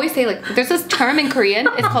she would always say like there's this term in Korean.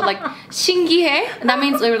 It's called like 신기해, and that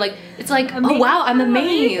means they were like it's like oh wow, I'm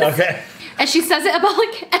amazed. Okay. And she says it about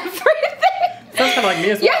like everything. Sounds kind of like me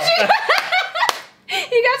as well. Yeah,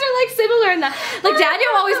 you guys are like similar in that. Like Daniel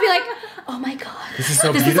will always be like, oh my God, This is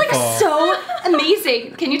so this beautiful. is like so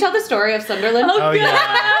amazing. Can you tell the story of Sunderland? Oh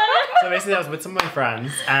yeah. So basically, I was with some of my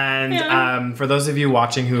friends, and for those of you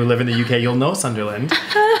watching who live in the UK, you'll know Sunderland.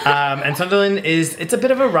 And Sunderland it's a bit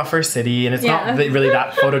of a rougher city, and it's not really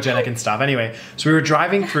that photogenic and stuff. Anyway, so we were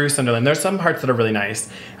driving through Sunderland. There's some parts that are really nice,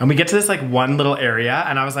 and we get to this like one little area,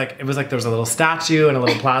 and I was like, it was like there was a little statue and a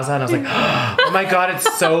little plaza, and I was like, oh my God,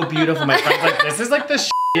 it's so beautiful. My friend's like, this is like the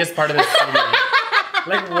shittiest part of the city.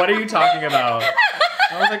 Like, what are you talking about?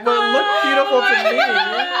 I was like, well, it looked beautiful to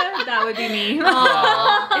me. That would be me.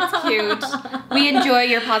 Aw, it's cute. We enjoy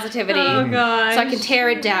your positivity. Oh gosh. So I can tear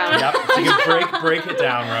it down. Yep, so you can break it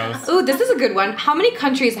down, Rose. Ooh, this is a good one. How many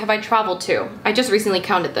countries have I traveled to? I just recently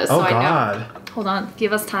counted this, Oh so I know. God. Hold on,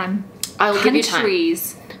 give us time. I'll give you time.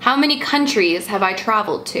 Countries. How many countries have I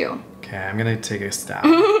traveled to? Okay, I'm gonna take a stab.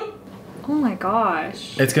 Oh my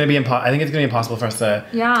gosh. It's gonna be I think it's gonna be impossible for us to.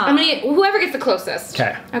 Yeah. Whoever gets the closest.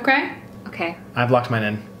 Okay, Okay? Okay. I've locked mine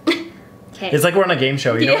in. Okay. It's like we're on a game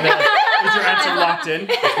show, you know? Is your answer locked in?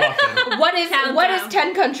 It's locked in. What is Countdown.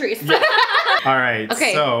 10 countries? All right.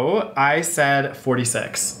 Okay. So I said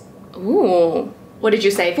 46. Ooh. What did you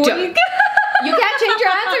say? 40. You can't change your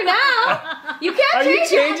answer now. You can't Are you change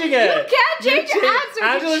changing it? You can't change your answer.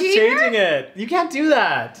 Angela's you cheater. changing it. You can't do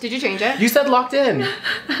that. Did you change it? You said locked in.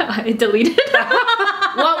 I deleted.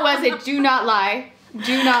 What was it? Do not lie.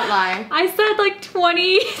 Do not lie. I said like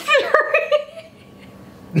 23.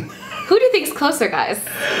 Who do you think's closer, guys?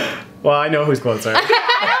 Well, I know who's closer. I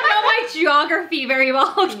don't know my geography very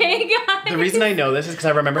well, okay, guys? The reason I know this is because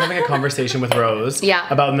I remember having a conversation with Rose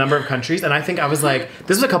about a number of countries, and I think I was like,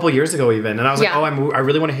 this was a couple years ago even, and I was like, oh, I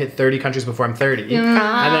really want to hit 30 countries before I'm 30. And then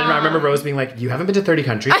I remember Rose being like, you haven't been to 30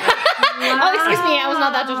 countries? Oh, excuse me, I was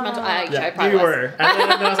not that judgmental. I probably you were. And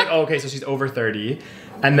then I was like, oh, okay, so she's over 30.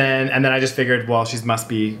 And then I just figured, well, she must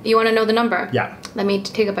be. You want to know the number? Yeah. Let me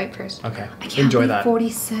take a bite first. Okay. I can't Enjoy believe that.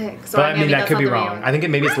 46. But I mean, that could be wrong. I think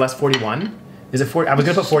maybe it's less 41. Is it 40? I was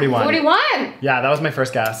gonna put 41. 41. Yeah, that was my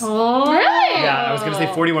first guess. Oh. Really? Yeah, I was gonna say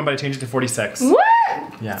 41, but I changed it to 46. What?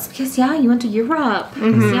 Yeah. Because you went to Europe. See,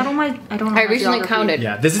 I don't know. I recently counted.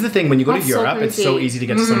 Yeah, this is the thing. When you go to That's so Europe, it's so crazy. easy to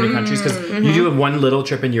get to so many countries because you do one little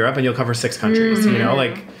trip in Europe and you'll cover 6 countries. You know,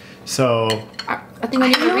 like so. I think I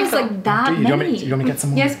need to It's like that Do you want me many. to get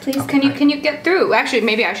some more? Yes, please. Okay. Can you get through? Actually,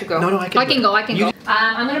 maybe I should go. No, I can. I can go. I can You- go.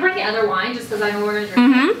 I'm gonna bring the other wine just because I know we're gonna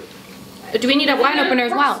drink. Do we need a wine opener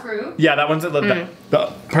as well? Screw. Yeah, that one's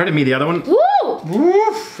pardon me. The other one. Woo!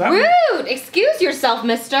 Oof, that one- Rude! Excuse yourself,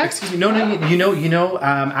 mister. Excuse me. No.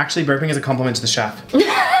 Actually, burping is a compliment to the chef.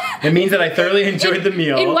 It means that I thoroughly enjoyed the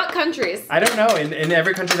meal. In what countries? I don't know. In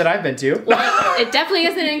every country that I've been to. It definitely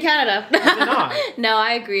isn't in Canada. not? No,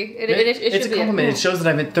 I agree. It should It's a be. compliment. It shows that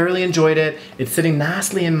I've thoroughly enjoyed it. It's sitting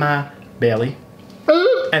nicely in my belly,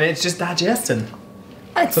 and it's just digesting.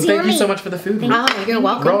 So thank you so much for the food. Oh, you're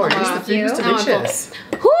welcome. Roar, just the food was Now I'm full. delicious.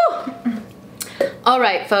 Whew. All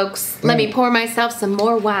right, folks. Let me pour myself some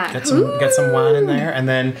more wine. Get some wine in there, and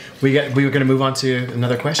then we were gonna move on to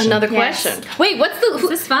another question. Another Yes. question. Wait, what's the?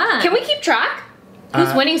 This is fun. Can we keep track?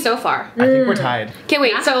 Who's winning so far? I think we're tied. Okay,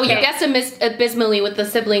 wait. Yeah? So you Okay. guessed abysmally with the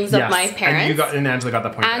siblings of Yes. my parents. And Angela got the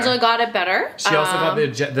point. Angela there. got it better. She also got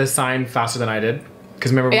the sign faster than I did.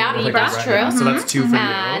 Because remember, Yeah, we were that's right? true. Yeah, so that's 2 for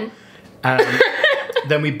And you.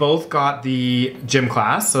 Then we both got the gym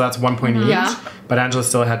class, so that's 1 point each. Yeah. But Angela's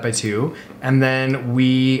still ahead by 2. And then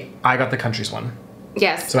I got the countries one.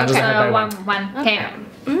 yes. So Angela's Okay. ahead by one. 1.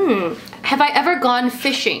 Okay. Have I ever gone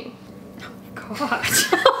fishing? God.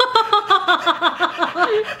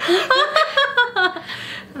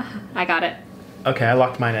 I got it. Okay, I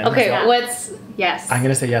locked mine in. Okay, Yeah. what's? Yes. I'm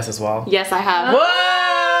gonna say yes as well. Yes, I have. Whoa!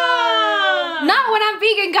 Not when I'm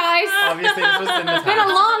vegan, guys. Obviously, this was in the It's been a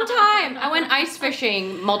past. long time. I went ice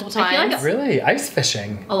fishing multiple I feel like times. Really? Ice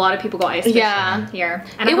fishing? A lot of people go ice fishing Yeah. here.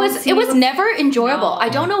 And I It don't was see never enjoyable. No. I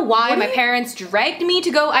don't know why What my do you- parents dragged me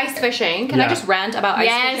to go ice fishing. Can I Yeah. just rant about ice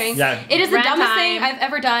Yes. fishing? Yeah. It is the Rant dumbest time. thing I've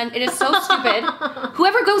ever done. It is so stupid.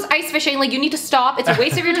 Whoever goes ice fishing, like you need to stop. It's a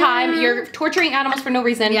waste of your time. You're torturing animals for no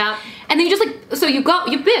reason. Yeah. And then you just like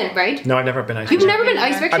you've been, right? No, I've never been ice You've fishing. never been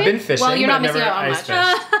ice fishing? I've been fishing, Well, you're but not I've missing never out on ice much.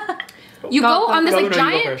 fished. You go on this go, like no, you go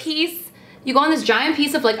giant first. piece. You go on this giant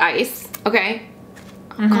piece of like ice. Okay.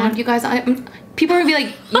 Oh God, you guys, people are gonna be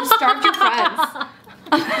like, you starved your friends.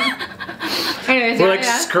 Anyways, We're like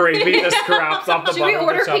scraping the scraps off the Should we bottom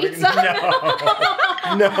order of the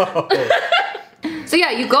shopping. No. So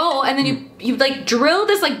yeah, you go and then you like drill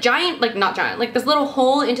this like giant, like not giant, like this little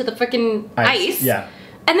hole into the freaking ice. Yeah.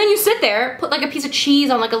 And then you sit there, put like a piece of cheese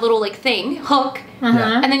on like a little like thing, hook,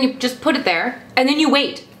 Yeah. and then you just put it there, and then you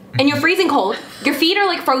wait. And you're freezing cold. Your feet are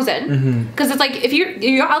like frozen. Because it's like if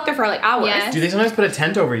you're out there for like hours. Yes. Do they sometimes put a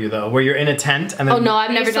tent over you though, where you're in a tent and then? Oh no, I've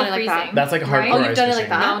It's never so done it like that. freezing. That's like hardcore Right? Oh, you've ice done it like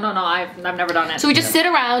fishing. that? No, I've never done it. So we just sit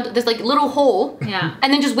around this like little hole. Yeah.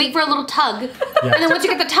 And then just wait for a little tug. Yeah. And then once you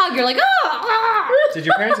get the tug, you're like, ah! Did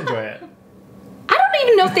your parents enjoy it? I don't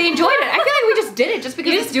even know if they enjoyed it. I feel like we just did it just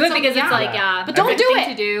because You just do it so- because yeah. it's like, yeah. But don't a good do thing it.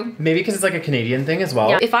 to do. Maybe because it's like a Canadian thing as well.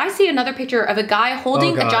 Yeah. If I see another picture of a guy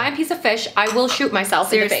holding Oh, a God. giant piece of fish, I will shoot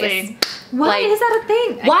myself in the Seriously. face. Why Like- is that a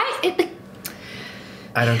thing? Why?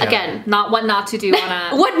 I don't get it. Again, Not what not to do on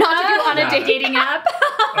a what not to do on Yeah. a dating app.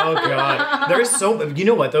 Oh god, there is so. You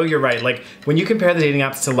know what though? You're right. Like when you compare the dating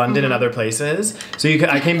apps to London and other places. So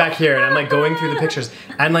I came back here and I'm like going through the pictures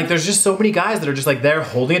and like there's just so many guys that are just like there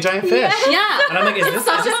holding a giant fish. Yeah. And I'm like, is this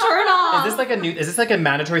Such a turn off. Is this like a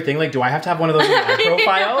mandatory thing? Like, do I have to have one of those in my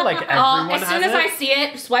profile? Like everyone As soon has as I it? see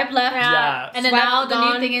it, swipe left. Yeah. And then Swipe now the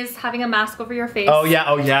new gone. thing is having a mask over your face. Oh yeah,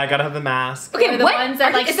 I gotta have the mask. Okay, Or the what? ones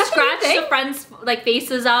that like Is that what you scratch think? the friends' like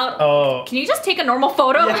faces out. Oh. Can you just take a normal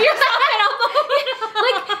photo of yourself and upload it?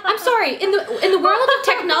 Like, I'm sorry, in the world of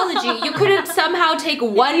technology, you couldn't somehow take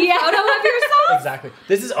one photo of yourself? Exactly.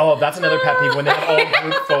 That's another pet peeve when they have all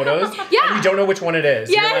group photos Yeah. and you don't know which one it is.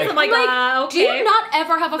 You're Yes, I'm like, Do you okay. not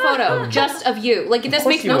ever have a photo just of you? Like this of course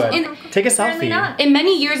makes you no would. in Take a Apparently selfie. not. in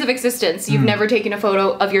many years of existence, you've never taken a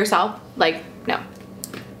photo of yourself. Like, no.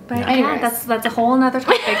 But Yeah. yeah, that's a whole nother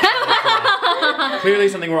topic. Clearly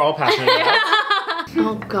something we're all passionate about.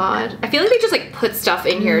 Oh God. I feel like they just like put stuff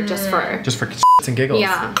in here just for Just for shits and giggles.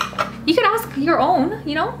 yeah. You could ask your own,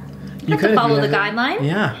 you know? You could follow the guideline.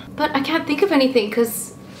 Yeah. But I can't think of anything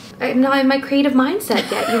because I'm not in my creative mindset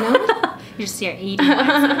yet, you know? You just your eating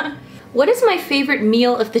mindset. What is my favorite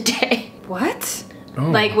meal of the day? What? Oh.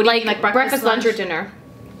 Like what do you mean, like breakfast, lunch, or dinner?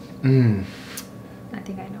 I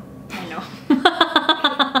think I know.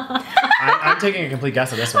 I'm taking a complete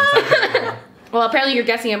guess at this one. So I can't remember. Well, apparently you're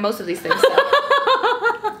guessing at most of these things. So.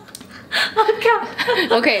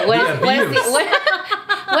 Okay, what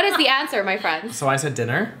is the answer, my friends? So I said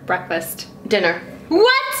dinner. Breakfast. Dinner.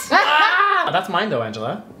 What? That's mine though,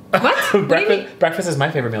 Angela. What? Breakfast is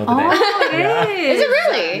my favorite meal of the day. Oh, it is. Is it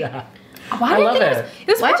really? Yeah. Why I did love you think it.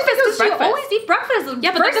 It was Why'd you breakfast think it was because you breakfast? always eat breakfast.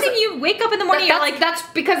 Yeah, but first that thing you wake up in the morning, you're like, that's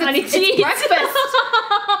because I need it's to eat. breakfast.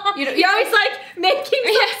 You're always like making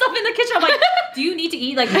stuff in the kitchen. I'm like, do you need to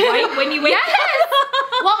eat like right when you wake up?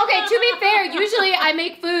 Well, okay, to be fair, usually I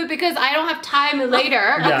make food because I don't have time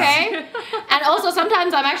later, okay? And also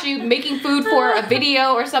sometimes I'm actually making food for a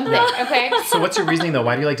video or something, okay? So what's your reasoning though?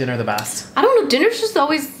 Why do you like dinner the best? I don't know, dinner's just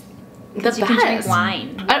always the best. You can drink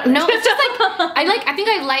wine. No, it's just like I think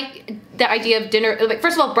I like the idea of dinner. Like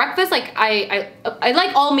first of all, breakfast. Like I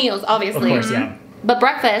like all meals, obviously. Of course, yeah. But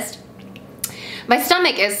breakfast, my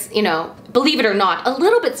stomach is, you know, believe it or not, a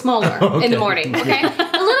little bit smaller in the morning. Okay, a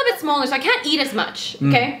little bit smaller, so I can't eat as much.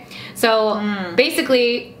 Okay, so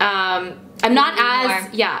basically, I'm not as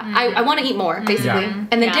I want to eat more basically,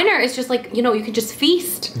 and then dinner is just like, you know, you can just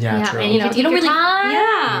feast. Yeah, true. And you know, you don't really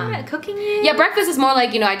cooking it. Yeah, breakfast is more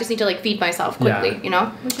like, you know, I just need to like feed myself quickly. You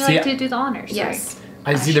know. Would you like to do the honors? Yes.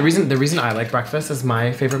 I see the reason I like breakfast is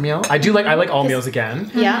my favorite meal. I like all meals again.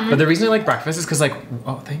 Yeah. But the reason I like breakfast is because like,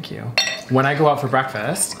 oh, thank you. When I go out for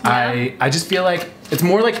breakfast, I just feel like it's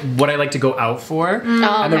more like what I like to go out for.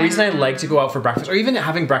 And the reason I like to go out for breakfast, or even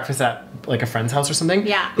having breakfast at like a friend's house or something,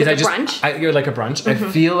 is brunch? You're like a brunch. I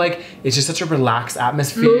feel like it's just such a relaxed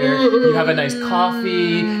atmosphere. You have a nice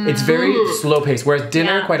coffee. It's very slow paced. Whereas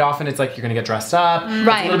dinner, quite often, it's like you're gonna get dressed up. It's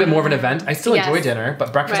a little bit more of an event. I still enjoy dinner,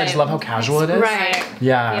 but breakfast, I just love how casual it is. Right.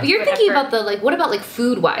 Yeah. But you're thinking about the like, what about like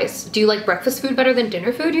food wise? Do you like breakfast food better than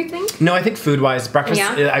dinner food, you think? No, I think food wise, breakfast,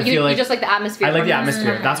 I feel like you just like the atmosphere. I like the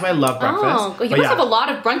atmosphere. That's why I love breakfast. Oh, you must have a lot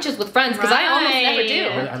of brunches with friends because I almost never do.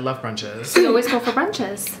 I love brunches. You always go for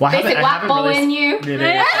brunches. Well, Basic wapo in you.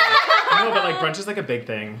 No, but like brunch is like a big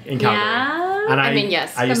thing in Calgary. Yeah. And I mean,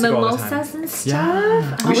 yes. I used to go all the time. Mimosas and stuff.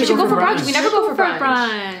 Yeah. We should go for brunch. We never go for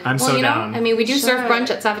brunch. I'm so down. I mean, we do serve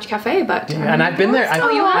brunch at SaVeg Cafe, but and I've been there. I've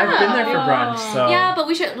been there for brunch. So yeah, but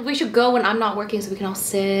we should go when I'm not working so we can all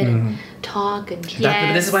sit and talk and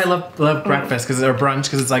But this is why I love breakfast or brunch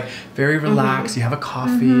because it's like very relaxed. You have a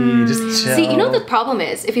coffee, just chill. See, you know the problem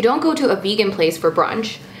is if you don't go to a vegan place for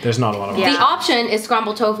brunch, there's not a lot of the option is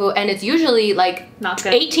scrambled tofu, and it's usually like not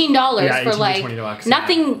good. $18 for like $20,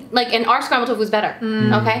 nothing. Like, and our scrambled tofu is better.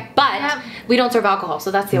 Okay, but we don't serve alcohol,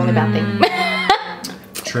 so that's the only bad thing.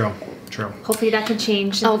 True. Hopefully that can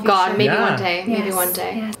change. Oh God, maybe Yeah. one day. Maybe one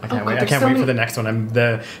day. Yes. I can't wait. I can't wait for the next one.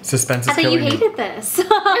 The suspense is killing me. I thought you hated this.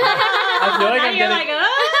 I feel like I'm You're getting.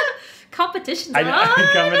 like, competition's I on. know,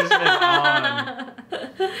 competition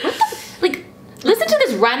is on. Like, listen to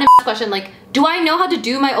this random question. Like, do I know how to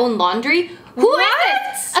do my own laundry? Who is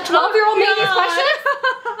this? A 12-year-old made these questions?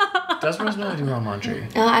 Does Rose know how to do her own laundry?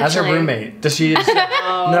 Oh, As her actually. roommate, does she? No.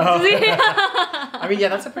 I mean, yeah,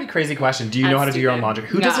 that's a pretty crazy question. Do you know how to do your own laundry?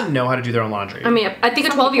 Who doesn't know how to do their own laundry? I mean, I think a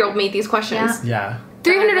 12-year-old made these questions. Yeah.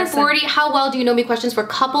 340. How well do you know me? Questions for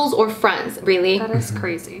couples or friends? Really? That is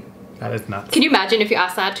crazy. That is nuts. Can you imagine if you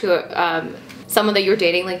asked that to someone that you're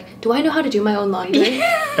dating? Like, do I know how to do my own laundry?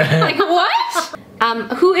 Like, what?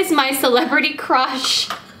 Who is my celebrity crush?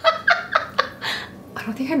 I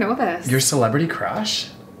don't think I know this. Your celebrity crush?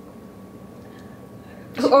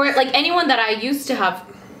 Or like anyone that I used to have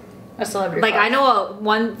a celebrity Like crush. I know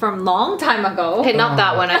one from long time ago. Okay, not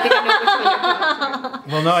that one. I think I know which one you're talking about.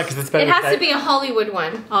 Well, no, because it's better. It has to be a Hollywood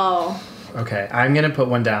one. Oh. Okay, I'm gonna put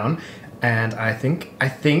one down, and I think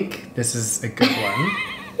this is a good one.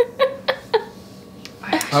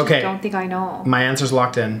 Okay. I don't think I know. My answer's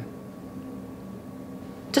locked in.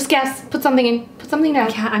 Just guess. Put something in. Put something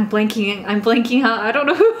down. I'm blanking. I'm blanking out. I don't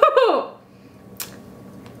know who.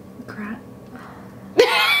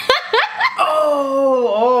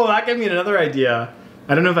 Oh, that gave me another idea.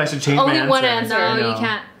 I don't know if I should change my Only answer. one answer. I No, know. you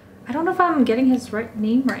can't. I don't know if I'm getting his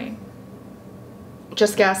name right.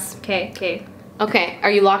 Just guess. Okay. Okay,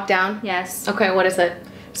 are you locked down? Yes. Okay, what is it?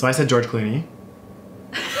 So I said George Clooney.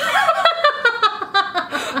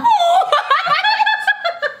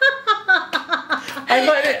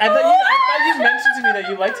 I thought you mentioned to me that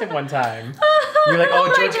you liked him one time. You're like,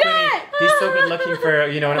 oh, George Clooney, he's so good looking for,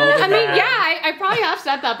 an older man. I mean, yeah, I probably have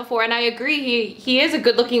said that before, and I agree. He is a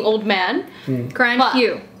good-looking old man. Grand But-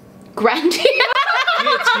 Hugh. Grant.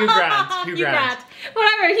 It's Hugh Grant. Hugh Grant.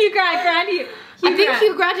 Whatever, Hugh Grant, I think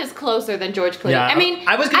Hugh Grant is closer than George Clooney. Yeah, I mean,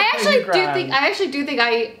 I actually do think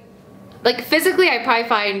like physically I probably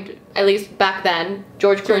find, at least back then,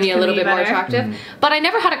 George Clooney a little bit more attractive. But I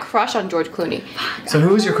never had a crush on George Clooney. So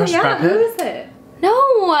who was your crush, Brad Pitt? Who is it?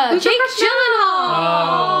 No, Who's Jake your crush Gyllenhaal.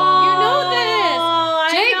 Oh. You know this.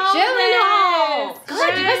 Jake Gyllenhaal.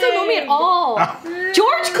 God, you guys don't know me at all.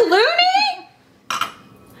 George Clooney?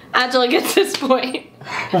 Angela gets this point.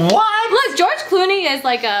 What? Look, George Clooney is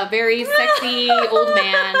like a very sexy old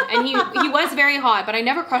man, and he was very hot, but I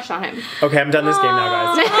never crushed on him. Okay, I'm done this game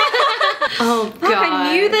now, guys. Oh god,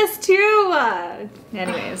 I knew this too.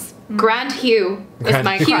 Anyways, Grant Hugh is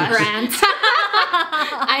my Hugh crush. Grant.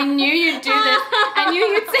 I knew you'd do this. I knew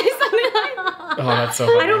you'd say something like that. Oh, that's so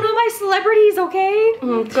funny. I don't know my celebrities, okay?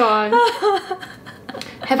 Oh god.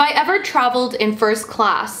 Have I ever traveled in first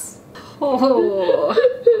class? Oh.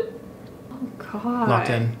 God. Locked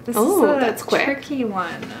in. This Oh, is a that's quick. tricky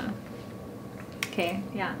one. Okay,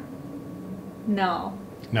 yeah. No.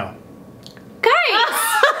 No. Guys,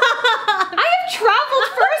 I have traveled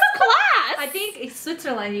first class. I think in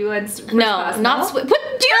Switzerland you went first No, class, not no? Swiss.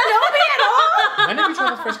 What? Do you know me at all? When did you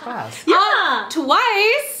travel first class? Yeah.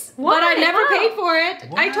 Twice. But I Why? never How? paid for it.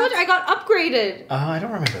 I What? told you I got upgraded. I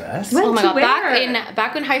don't remember this. When? Oh my To god! where?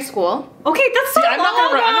 Back in high school. Okay, that's so See, I'm not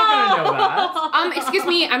long gonna ago. know that. Excuse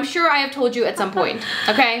me. I'm sure I have told you at some point.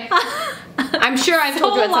 Okay. I'm sure I've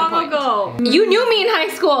told you at some point. Ago. You knew me in high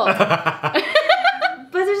school.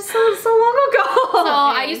 But it's so long ago. So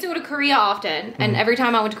I used to go to Korea often, and every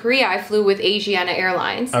time I went to Korea, I flew with Asiana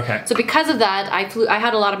Airlines. Okay. So because of that, I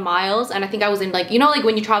had a lot of miles, and I think I was in like, you know, like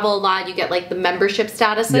when you travel a lot, you get like the membership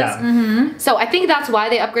statuses. Yeah. So I think that's why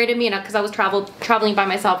they upgraded me, and because I was traveling by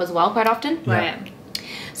myself as well quite often. Yeah. Right.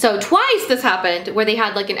 So twice this happened where they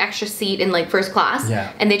had like an extra seat in like first class,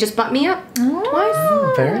 Yeah. and they just bumped me up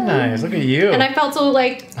twice, Very nice. Look at you. and I felt so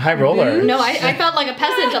like High roller. no, I felt like a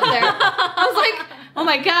peasant up there. I was like, oh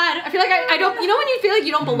my god, I feel like I don't. You know when you feel like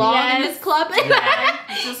you don't belong in this club?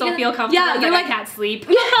 I just don't feel comfortable. Yeah, you're like like- I can't sleep.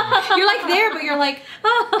 You're like there, but you're like,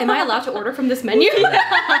 am I allowed to order from this menu?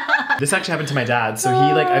 This actually happened to my dad. So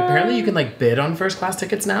he like apparently you can like bid on first class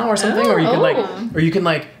tickets now or something, or you can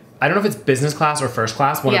like I don't know if it's business class or first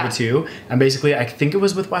class, one of the two. And basically I think it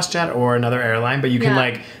was with WestJet or another airline, but you can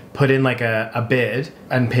like put in like a bid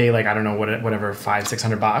and pay like, I don't know, whatever,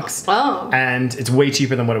 $500-600. Oh. And it's way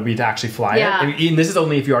cheaper than what it would be to actually fly it. Yeah. And this is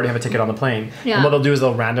only if you already have a ticket on the plane. Yeah. And what they'll do is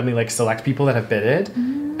they'll randomly like select people that have bidded,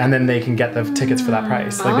 and then they can get the tickets for that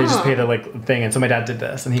price. Like they just pay the like thing. And so my dad did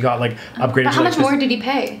this, and he got like upgraded. But to, how like, much more did he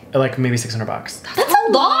pay? Like maybe $600. That's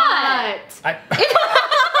a lot. Like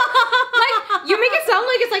you make it sound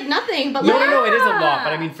like it's like nothing, but No, like, it is a lot.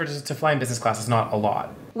 But I mean, to fly in business class, it's not a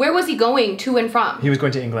lot. where was he going to and from? He was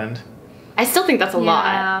going to England. I still think that's a lot.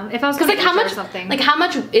 Yeah. If I was Because going like how much? or something. Like how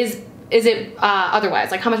much is it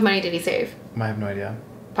otherwise? Like how much money did he save? I have no idea.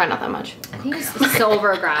 Probably not that much. I think it's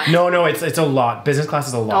silver grand. No, it's a lot. Business class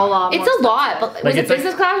is a lot. A lot. It's more a lot, expensive. but Like, was it it's like-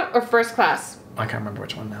 business class or first class? I can't remember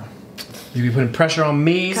which one now. You be putting pressure on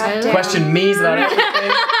me, Goddamn. question me about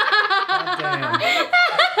everything. Goddamn.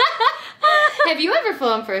 Have you ever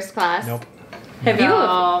flown first class? Nope. Have you?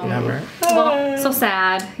 Never. Well, so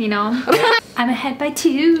sad, you know. I'm ahead by 2.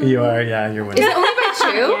 You are, yeah, you're winning. Is it only by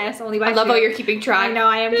 2? Yes, only by I love 2. how you're keeping track. I know,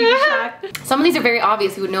 I am keeping track. Some of these are very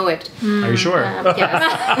obvious. You would know it. Are you sure? Yes.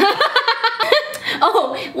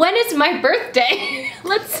 Oh, when is my birthday?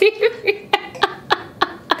 Let's see.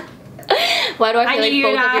 Why do I feel like knew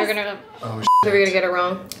both you'd of you are ask. gonna Oh, are gonna get it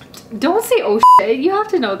wrong? Don't say oh shit. You have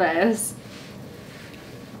to know this.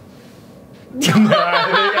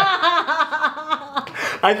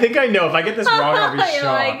 I think I know. If I get this wrong, I'll be You're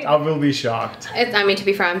shocked. like- I will be shocked. I mean, to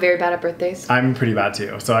be fair, I'm very bad at birthdays. I'm pretty bad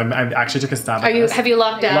too. So I actually took a stab at this. Have you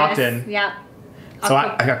locked in? Locked in. Yeah. So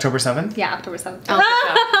October 7th? Yeah, October 7th. Oh,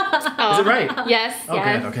 good job. Is it right? Yes. Oh,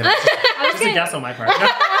 yes. good. Okay. Just a guess on my part.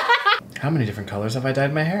 How many different colors have I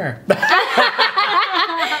dyed my hair? Let's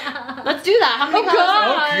do that. How many colors?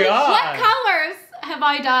 Oh, God. What colors have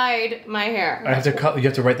I dyed my hair? I have to you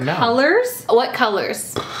have to write them out. Colors? What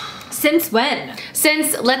colors? Since when?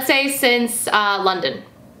 Since London.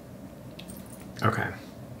 Okay.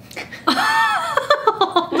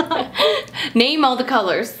 Name all the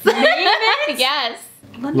colors. Name it? Yes.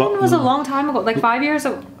 London was a long time ago, like 5 years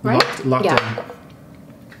ago, right? Locked Yeah. in.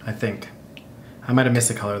 I think. I might have missed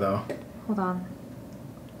a color though. Hold on.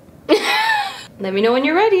 Let me know when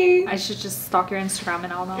you're ready. I should just stalk your Instagram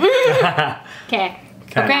and I'll know. Okay.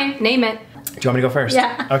 Okay, name it. Do you want me to go first?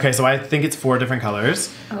 Yeah. Okay, so I think it's 4 different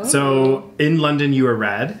colors. So in London you were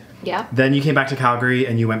red. Yeah. Then you came back to Calgary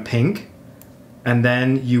and you went pink. and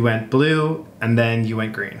then you went blue, and then you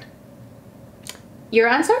went green. Your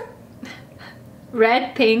answer?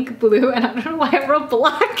 Red, pink, blue, and I don't know why I wrote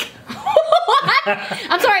black. What?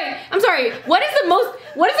 I'm sorry. What is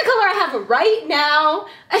the color I have right now?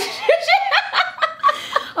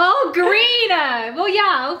 Oh, green. Well,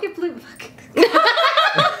 yeah. Okay, blue.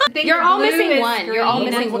 You're all Blue missing is one. You're all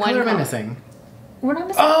green. missing What one color am I color. missing? We're not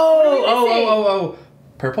missing. Oh.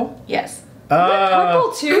 Purple? Yes.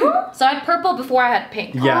 Purple too? So I had purple before I had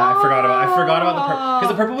pink. Yeah, I forgot about the purple. Because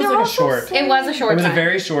the purple was They're like a all so short. It was a short It was a time.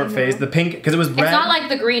 very short phase. The pink, because it was red. It's not like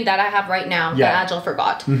the green that I have right now Yeah. that Angela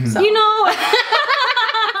forgot. So. You know.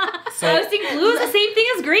 So, I was thinking blue is the same thing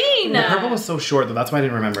as green. the purple was so short though. That's why I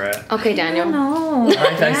didn't remember it. Okay, Daniel. No.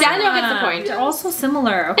 Alright, thanks. Daniel gets the point. They're all so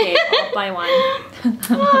similar. Okay, I'll buy one.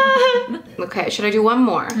 Okay, should I do one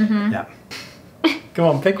more? Yeah. Come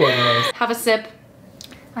on, pick one of those. Have a sip.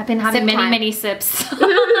 I've been having Sip time. many sips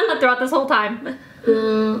throughout this whole time.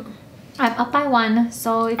 I'm up by one,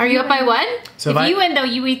 so if Are you up by one? So If you win though,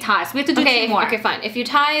 you eat ties. We have to do Okay, two more. okay, fine. If you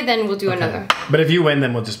tie, then we'll do another. But if you win,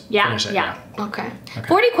 then we'll just Yeah, finish it. yeah. Okay.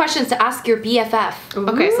 40 questions to ask your BFF.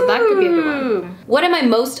 Okay, so that could be a good one. What am I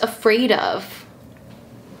most afraid of?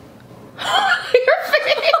 Your face.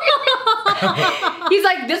 He's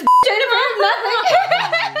like, this Jennifer,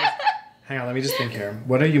 nothing. Hang on, let me just think here.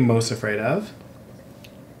 What are you most afraid of?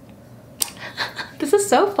 This is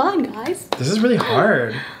so fun, guys. This is really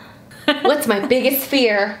hard. What's my biggest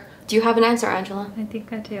fear? Do you have an answer, Angela? I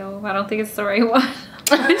think I do. I don't think it's the right one.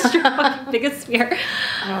 It's your fucking biggest fear.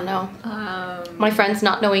 I don't know. My friend's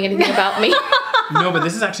not knowing anything about me. No, but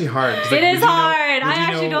this is actually hard. 'Cause, like, It would is you know- hard. would I you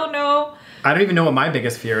actually know- don't know. I don't even know what my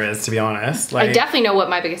biggest fear is, to be honest. Like, I definitely know what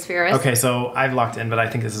my biggest fear is. Okay, so I've locked in, but I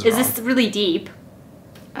think this is Is wrong. this really deep?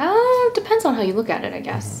 Depends on how you look at it, I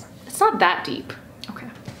guess. It's not that deep. Okay.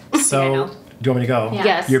 So, I know. do you want me to go? Yeah.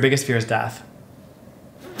 Yes. Your biggest fear is death.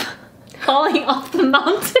 Falling off the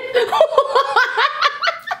mountain.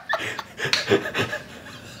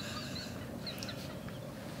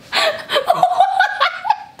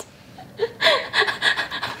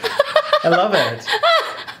 I love it.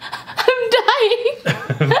 I'm dying.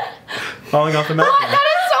 Falling off the mountain. What? That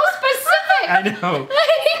is so specific. I know.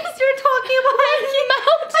 You're talking about hiking.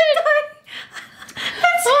 Mountain.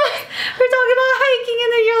 We're talking about hiking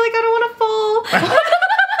and then you're like, I don't want to fall.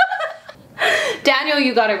 Daniel,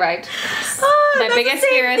 you got it right. My that's biggest the same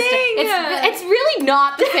fear is thing. it's really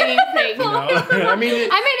not the same thing. No. I mean,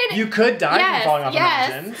 it. you could die Yes, from falling off yes,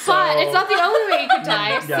 a mountain. but so- it's not the only way you could die.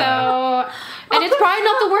 Yeah. So, and it's probably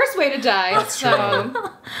not the worst way to die. That's so. true.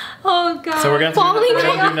 Oh god. So we're gonna Falling do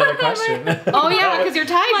off. another question. Oh yeah, because you're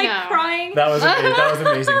tied like now. crying. That was amazing. That was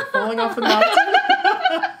amazing. Falling off the mountain.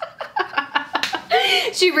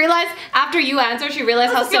 She realized after you answered, she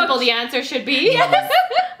realized how simple the answer should be.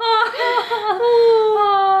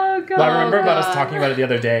 Oh god. Well, I remember about us talking about it the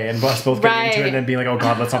other day, and us both getting into it, Right. and then being like, "Oh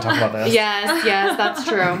God, let's not talk about this." Yes, that's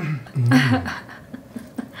true.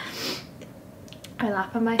 I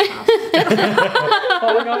laugh at myself.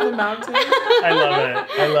 Falling off the mountain. I love it.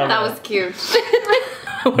 I love That it. was cute.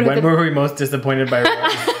 When were we most disappointed by Rose? No, I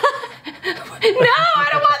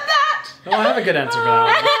don't want that. Oh, I have a good answer for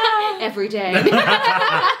that Every day.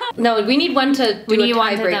 No, we need one to do We need a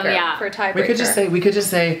one to tiebreaker. them, yeah. For a tiebreaker. one. We could just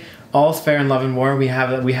say all's fair in love and war. We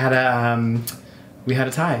had a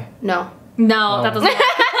tie. No. No, Oh. that doesn't work.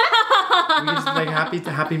 We just like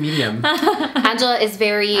happy medium. Angela is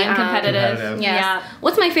very I'm competitive. competitive. Yes. Yeah.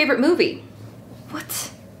 What's my favorite movie?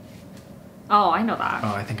 What? Oh, I know that.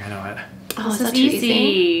 Oh, I think I know it. Oh, This is is that too easy?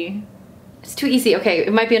 easy. It's too easy. Okay,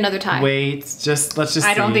 it might be another time. Wait, let's just.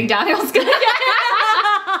 I don't see. think Daniel's gonna get it.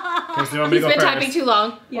 Okay, so you want me He's to go been first? typing too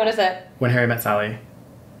long. What is it? When Harry Met Sally.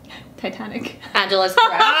 Titanic. Angela's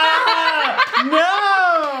correct.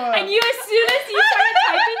 No! And you, as soon as you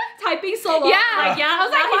started typing so long, Yeah. like, yeah, I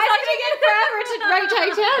was like, why did it take forever to write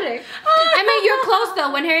Titanic? I mean, you're close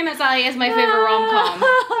though. When Harry Met Sally is my favorite rom-com.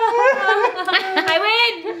 I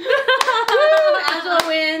win. Angela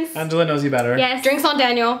wins. Angela knows you better. Yes. Drinks on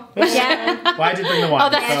Daniel. Yeah. Well, I did bring the wine. Oh,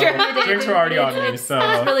 that's so true. Drinks were already on me, so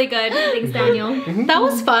That's really good. Thanks, Daniel. That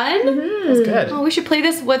was fun. that's good. Oh, we should play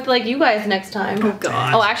this with like you guys next time. Oh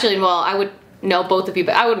God. Oh, actually, well, I would know both of you,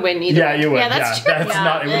 but I would win either. Yeah, you would. Yeah, that's true. That's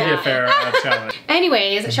not. It wouldn't be a fair challenge.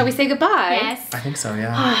 Anyways, shall we say goodbye? Yes. I think so.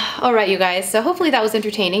 Yeah. All right, you guys. So hopefully that was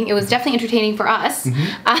entertaining. It was definitely entertaining for us.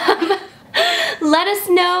 Let us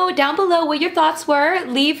know down below what your thoughts were.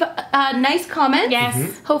 Leave nice comments.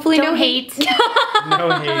 Yes. Hopefully Don't no hate.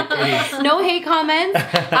 No hate, please. No hate comments.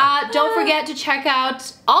 Don't forget to check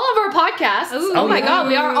out all of our podcasts. Ooh. Oh my god,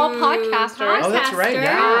 we are all podcasters. Oh, that's right,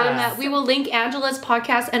 yeah. We will link Angela's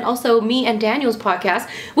podcast and also me and Daniel's podcast,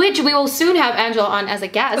 which we will soon have Angela on as a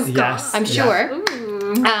guest. Yes. I'm sure.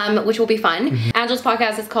 Which will be fun. Angela's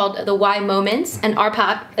podcast is called The Why Moments, and our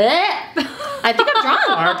I think I'm drunk.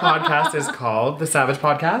 Our podcast is called the SaVeg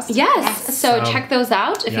Podcast. Yes. So check those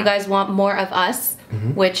out if you guys want more of us,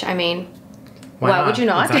 which, I mean, why would you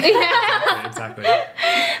not? Exactly.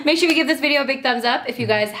 Make sure you give this video a big thumbs up if you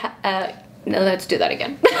guys no, let's do that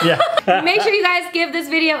again. Yeah. Make sure you guys give this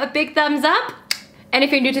video a big thumbs up. And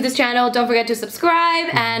if you're new to this channel, don't forget to subscribe,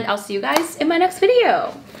 and I'll see you guys in my next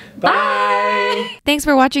video. Bye. Thanks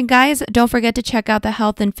for watching, guys. Don't forget to check out the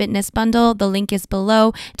health and fitness bundle. The link is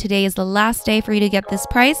below. Today is the last day for you to get this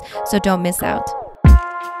price, so don't miss out.